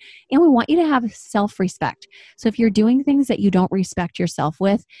see, and we want you to have self-respect. So if you're doing things that you don't respect yourself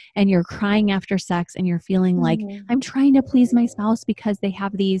with, and you're crying after sex, and you're feeling like, I'm trying to please my spouse because they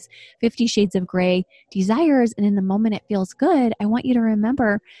have these 50 shades of gray desires, and in the moment it feels good, I want you to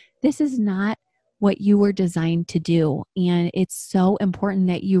remember, this is not what you were designed to do. And it's so important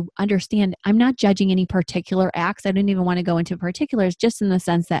that you understand, I'm not judging any particular acts. I didn't even want to go into particulars, just in the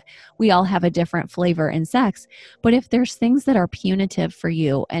sense that we all have a different flavor in sex. But if there's things that are punitive for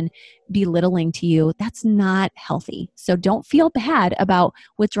you and belittling to you, that's not healthy. So don't feel bad about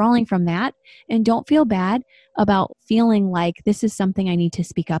withdrawing from that. And don't feel bad about feeling like this is something I need to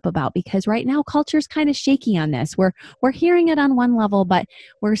speak up about, because right now culture's kind of shaky on this. We're hearing it on one level, but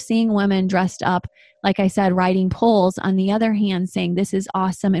we're seeing women dressed up, like I said, riding poles, on the other hand, saying this is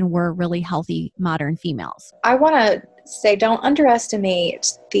awesome and we're really healthy modern females. I want to say, don't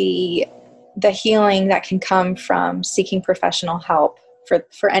underestimate the healing that can come from seeking professional help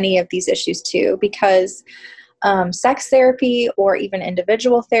for any of these issues too, because sex therapy, or even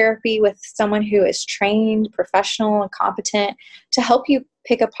individual therapy with someone who is trained, professional, and competent to help you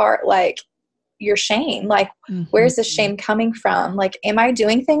pick apart like your shame. Like, where's the shame coming from? Like, am I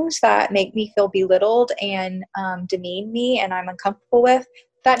doing things that make me feel belittled and demean me and I'm uncomfortable with?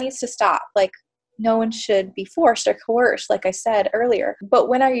 That needs to stop. Like, no one should be forced or coerced, like I said earlier. But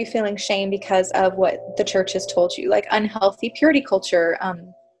when are you feeling shame because of what the church has told you? Like unhealthy purity culture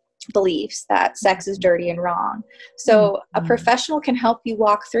beliefs that sex is dirty and wrong. So a professional can help you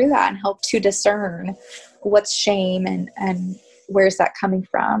walk through that and help to discern what's shame and where's that coming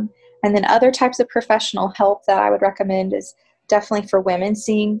from. And then other types of professional help that I would recommend is definitely for women,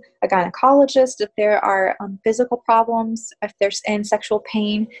 seeing a gynecologist if there are physical problems, if there's sexual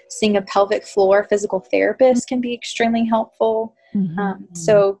pain, seeing a pelvic floor physical therapist can be extremely helpful.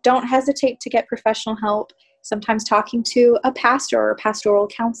 So don't hesitate to get professional help. Sometimes talking to a pastor or a pastoral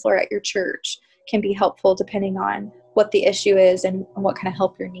counselor at your church can be helpful depending on what the issue is and what kind of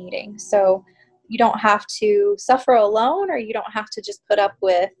help you're needing. So you don't have to suffer alone, or you don't have to just put up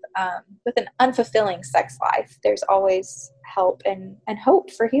with an unfulfilling sex life. There's always help and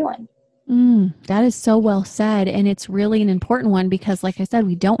hope for healing. That is so well said. And it's really an important one because, like I said,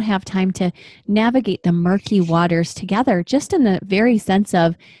 we don't have time to navigate the murky waters together, just in the very sense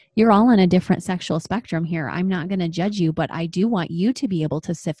of you're all on a different sexual spectrum here. I'm not going to judge you, but I do want you to be able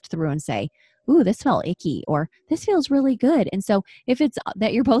to sift through and say, ooh, this felt icky, or this feels really good. And so if it's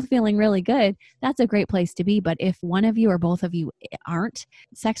that you're both feeling really good, that's a great place to be. But if one of you or both of you aren't,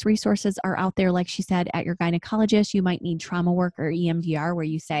 sex resources are out there. Like she said, at your gynecologist, you might need trauma work or EMDR, where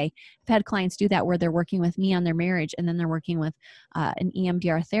you say, I've had clients do that, where they're working with me on their marriage, and then they're working with an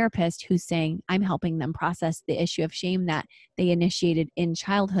EMDR therapist who's saying, I'm helping them process the issue of shame that they initiated in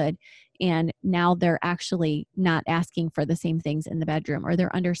childhood. And now they're actually not asking for the same things in the bedroom, or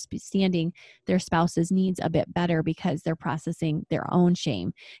they're understanding their spouse's needs a bit better because they're processing their own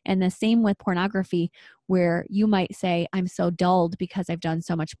shame. And the same with pornography, where you might say, I'm so dulled because I've done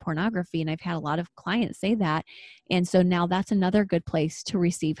so much pornography. And I've had a lot of clients say that. And so now that's another good place to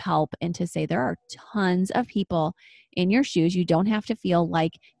receive help and to say, there are tons of people in your shoes. You don't have to feel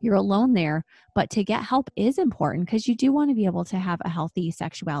like you're alone there, but to get help is important, because you do want to be able to have a healthy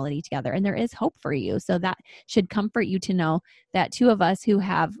sexuality together, and there is hope for you. So that should comfort you to know that two of us who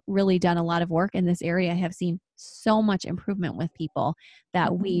have really done a lot of work in this area have seen so much improvement with people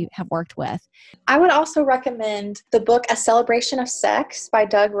that we have worked with. I would also recommend the book A Celebration of Sex by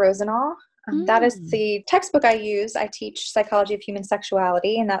Doug Rosenau. That is the textbook I use. I teach psychology of human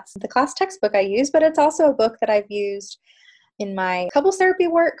sexuality, and that's the class textbook I use, but it's also a book that I've used in my couples therapy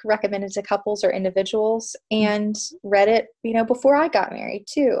work, recommended to couples or individuals, and read it, before I got married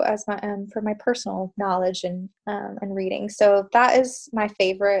too, as my for my personal knowledge and reading. So that is my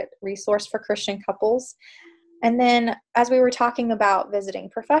favorite resource for Christian couples. And then, as we were talking about visiting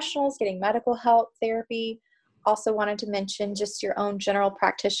professionals, getting medical help, therapy, also wanted to mention just your own general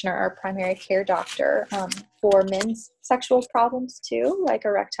practitioner or primary care doctor for men's sexual problems too, like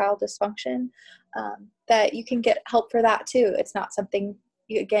erectile dysfunction, that you can get help for that too. It's not something,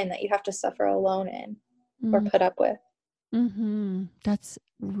 that you have to suffer alone in or put up with. That's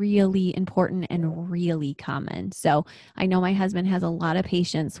really important and really common. So I know my husband has a lot of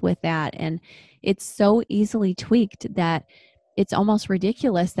patience with that, and it's so easily tweaked that it's almost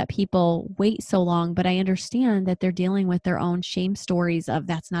ridiculous that people wait so long, but I understand that they're dealing with their own shame stories of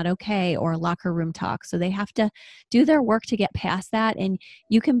that's not okay or locker room talk. So they have to do their work to get past that. And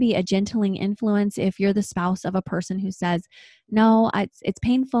you can be a gentling influence if you're the spouse of a person who says, no, it's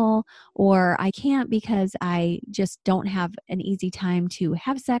painful, or I can't because I just don't have an easy time to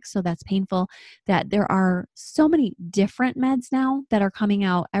have sex. So that's painful. That there are so many different meds now that are coming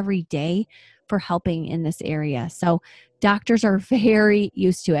out every day for helping in this area. So doctors are very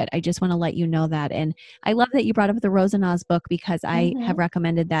used to it. I just want to let you know that. And I love that you brought up the Rosenhaus book because I have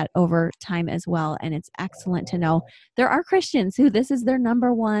recommended that over time as well. And it's excellent to know there are Christians who this is their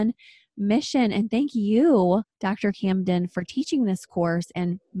number one mission. And thank you, Dr. Camden, for teaching this course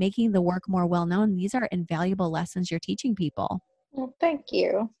and making the work more well-known. These are invaluable lessons you're teaching people. Well, thank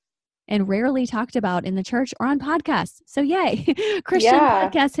you. And rarely talked about in the church or on podcasts. So yay, Christian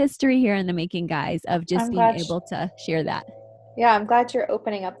podcast history here in the making, guys, of just being able to share that. Yeah, I'm glad you're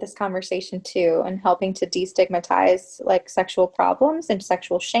opening up this conversation too and helping to destigmatize like sexual problems and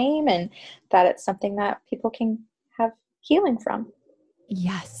sexual shame, and that it's something that people can have healing from.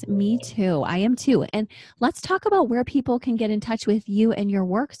 Yes, me too. I am too. And let's talk about where people can get in touch with you and your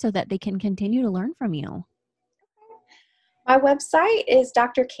work so that they can continue to learn from you. My website is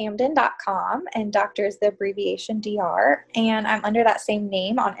drcamden.com, and doctor is the abbreviation DR, and I'm under that same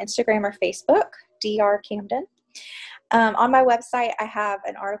name on Instagram or Facebook, Dr. Camden. On my website, I have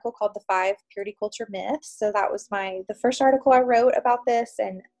an article called The 5 Purity Culture Myths. So that was the first article I wrote about this,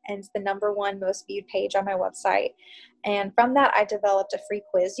 and it's the number one most viewed page on my website. And from that, I developed a free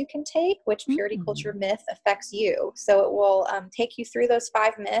quiz you can take, which purity culture myth affects you. So it will take you through those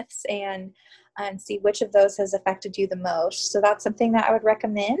 5 myths and see which of those has affected you the most. So that's something that I would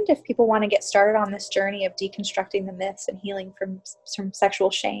recommend if people want to get started on this journey of deconstructing the myths and healing from sexual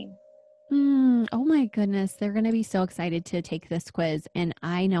shame. Oh my goodness. They're going to be so excited to take this quiz. And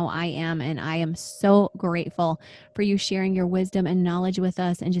I know I am. And I am so grateful for you sharing your wisdom and knowledge with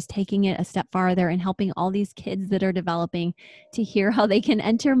us and just taking it a step farther and helping all these kids that are developing to hear how they can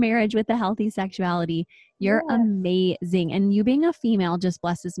enter marriage with a healthy sexuality. You're amazing. And you being a female just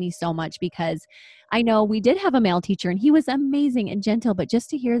blesses me so much because I know we did have a male teacher and he was amazing and gentle, but just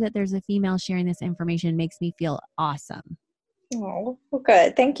to hear that there's a female sharing this information makes me feel awesome. Oh, well,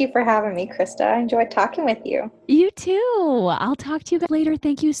 good. Thank you for having me, Krista. I enjoyed talking with you. You too. I'll talk to you later.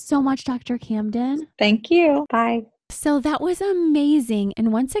 Thank you so much, Dr. Camden. Thank you. Bye. So that was amazing.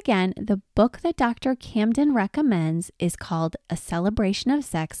 And once again, the book that Dr. Camden recommends is called A Celebration of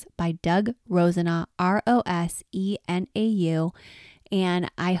Sex by Doug Rosenau, Rosenau.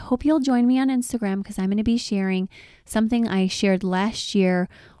 And I hope you'll join me on Instagram because I'm going to be sharing something I shared last year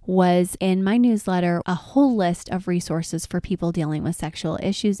was in my newsletter, a whole list of resources for people dealing with sexual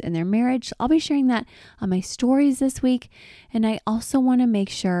issues in their marriage. I'll be sharing that on my stories this week. And I also want to make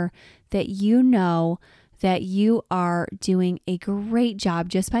sure that you know that you are doing a great job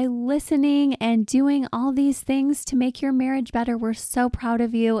just by listening and doing all these things to make your marriage better. We're so proud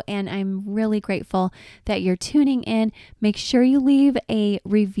of you, and I'm really grateful that you're tuning in. Make sure you leave a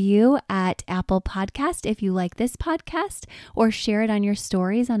review at Apple Podcast if you like this podcast, or share it on your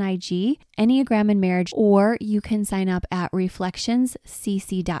stories on IG, Enneagram and Marriage, or you can sign up at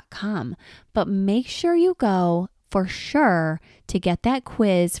reflectionscc.com. But make sure you go for sure to get that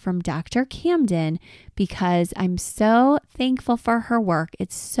quiz from Dr. Camden because I'm so thankful for her work.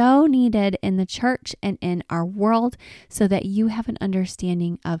 It's so needed in the church and in our world so that you have an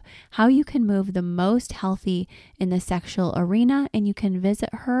understanding of how you can move the most healthy in the sexual arena. And you can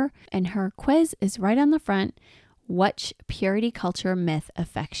visit her, and her quiz is right on the front. Which purity culture myth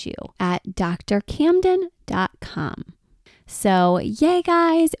affects you at drcamden.com. So yay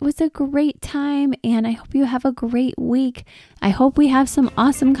guys, it was a great time and I hope you have a great week. I hope we have some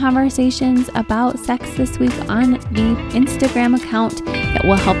awesome conversations about sex this week on the Instagram account that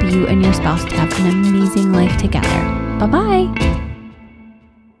will help you and your spouse to have an amazing life together. Bye-bye.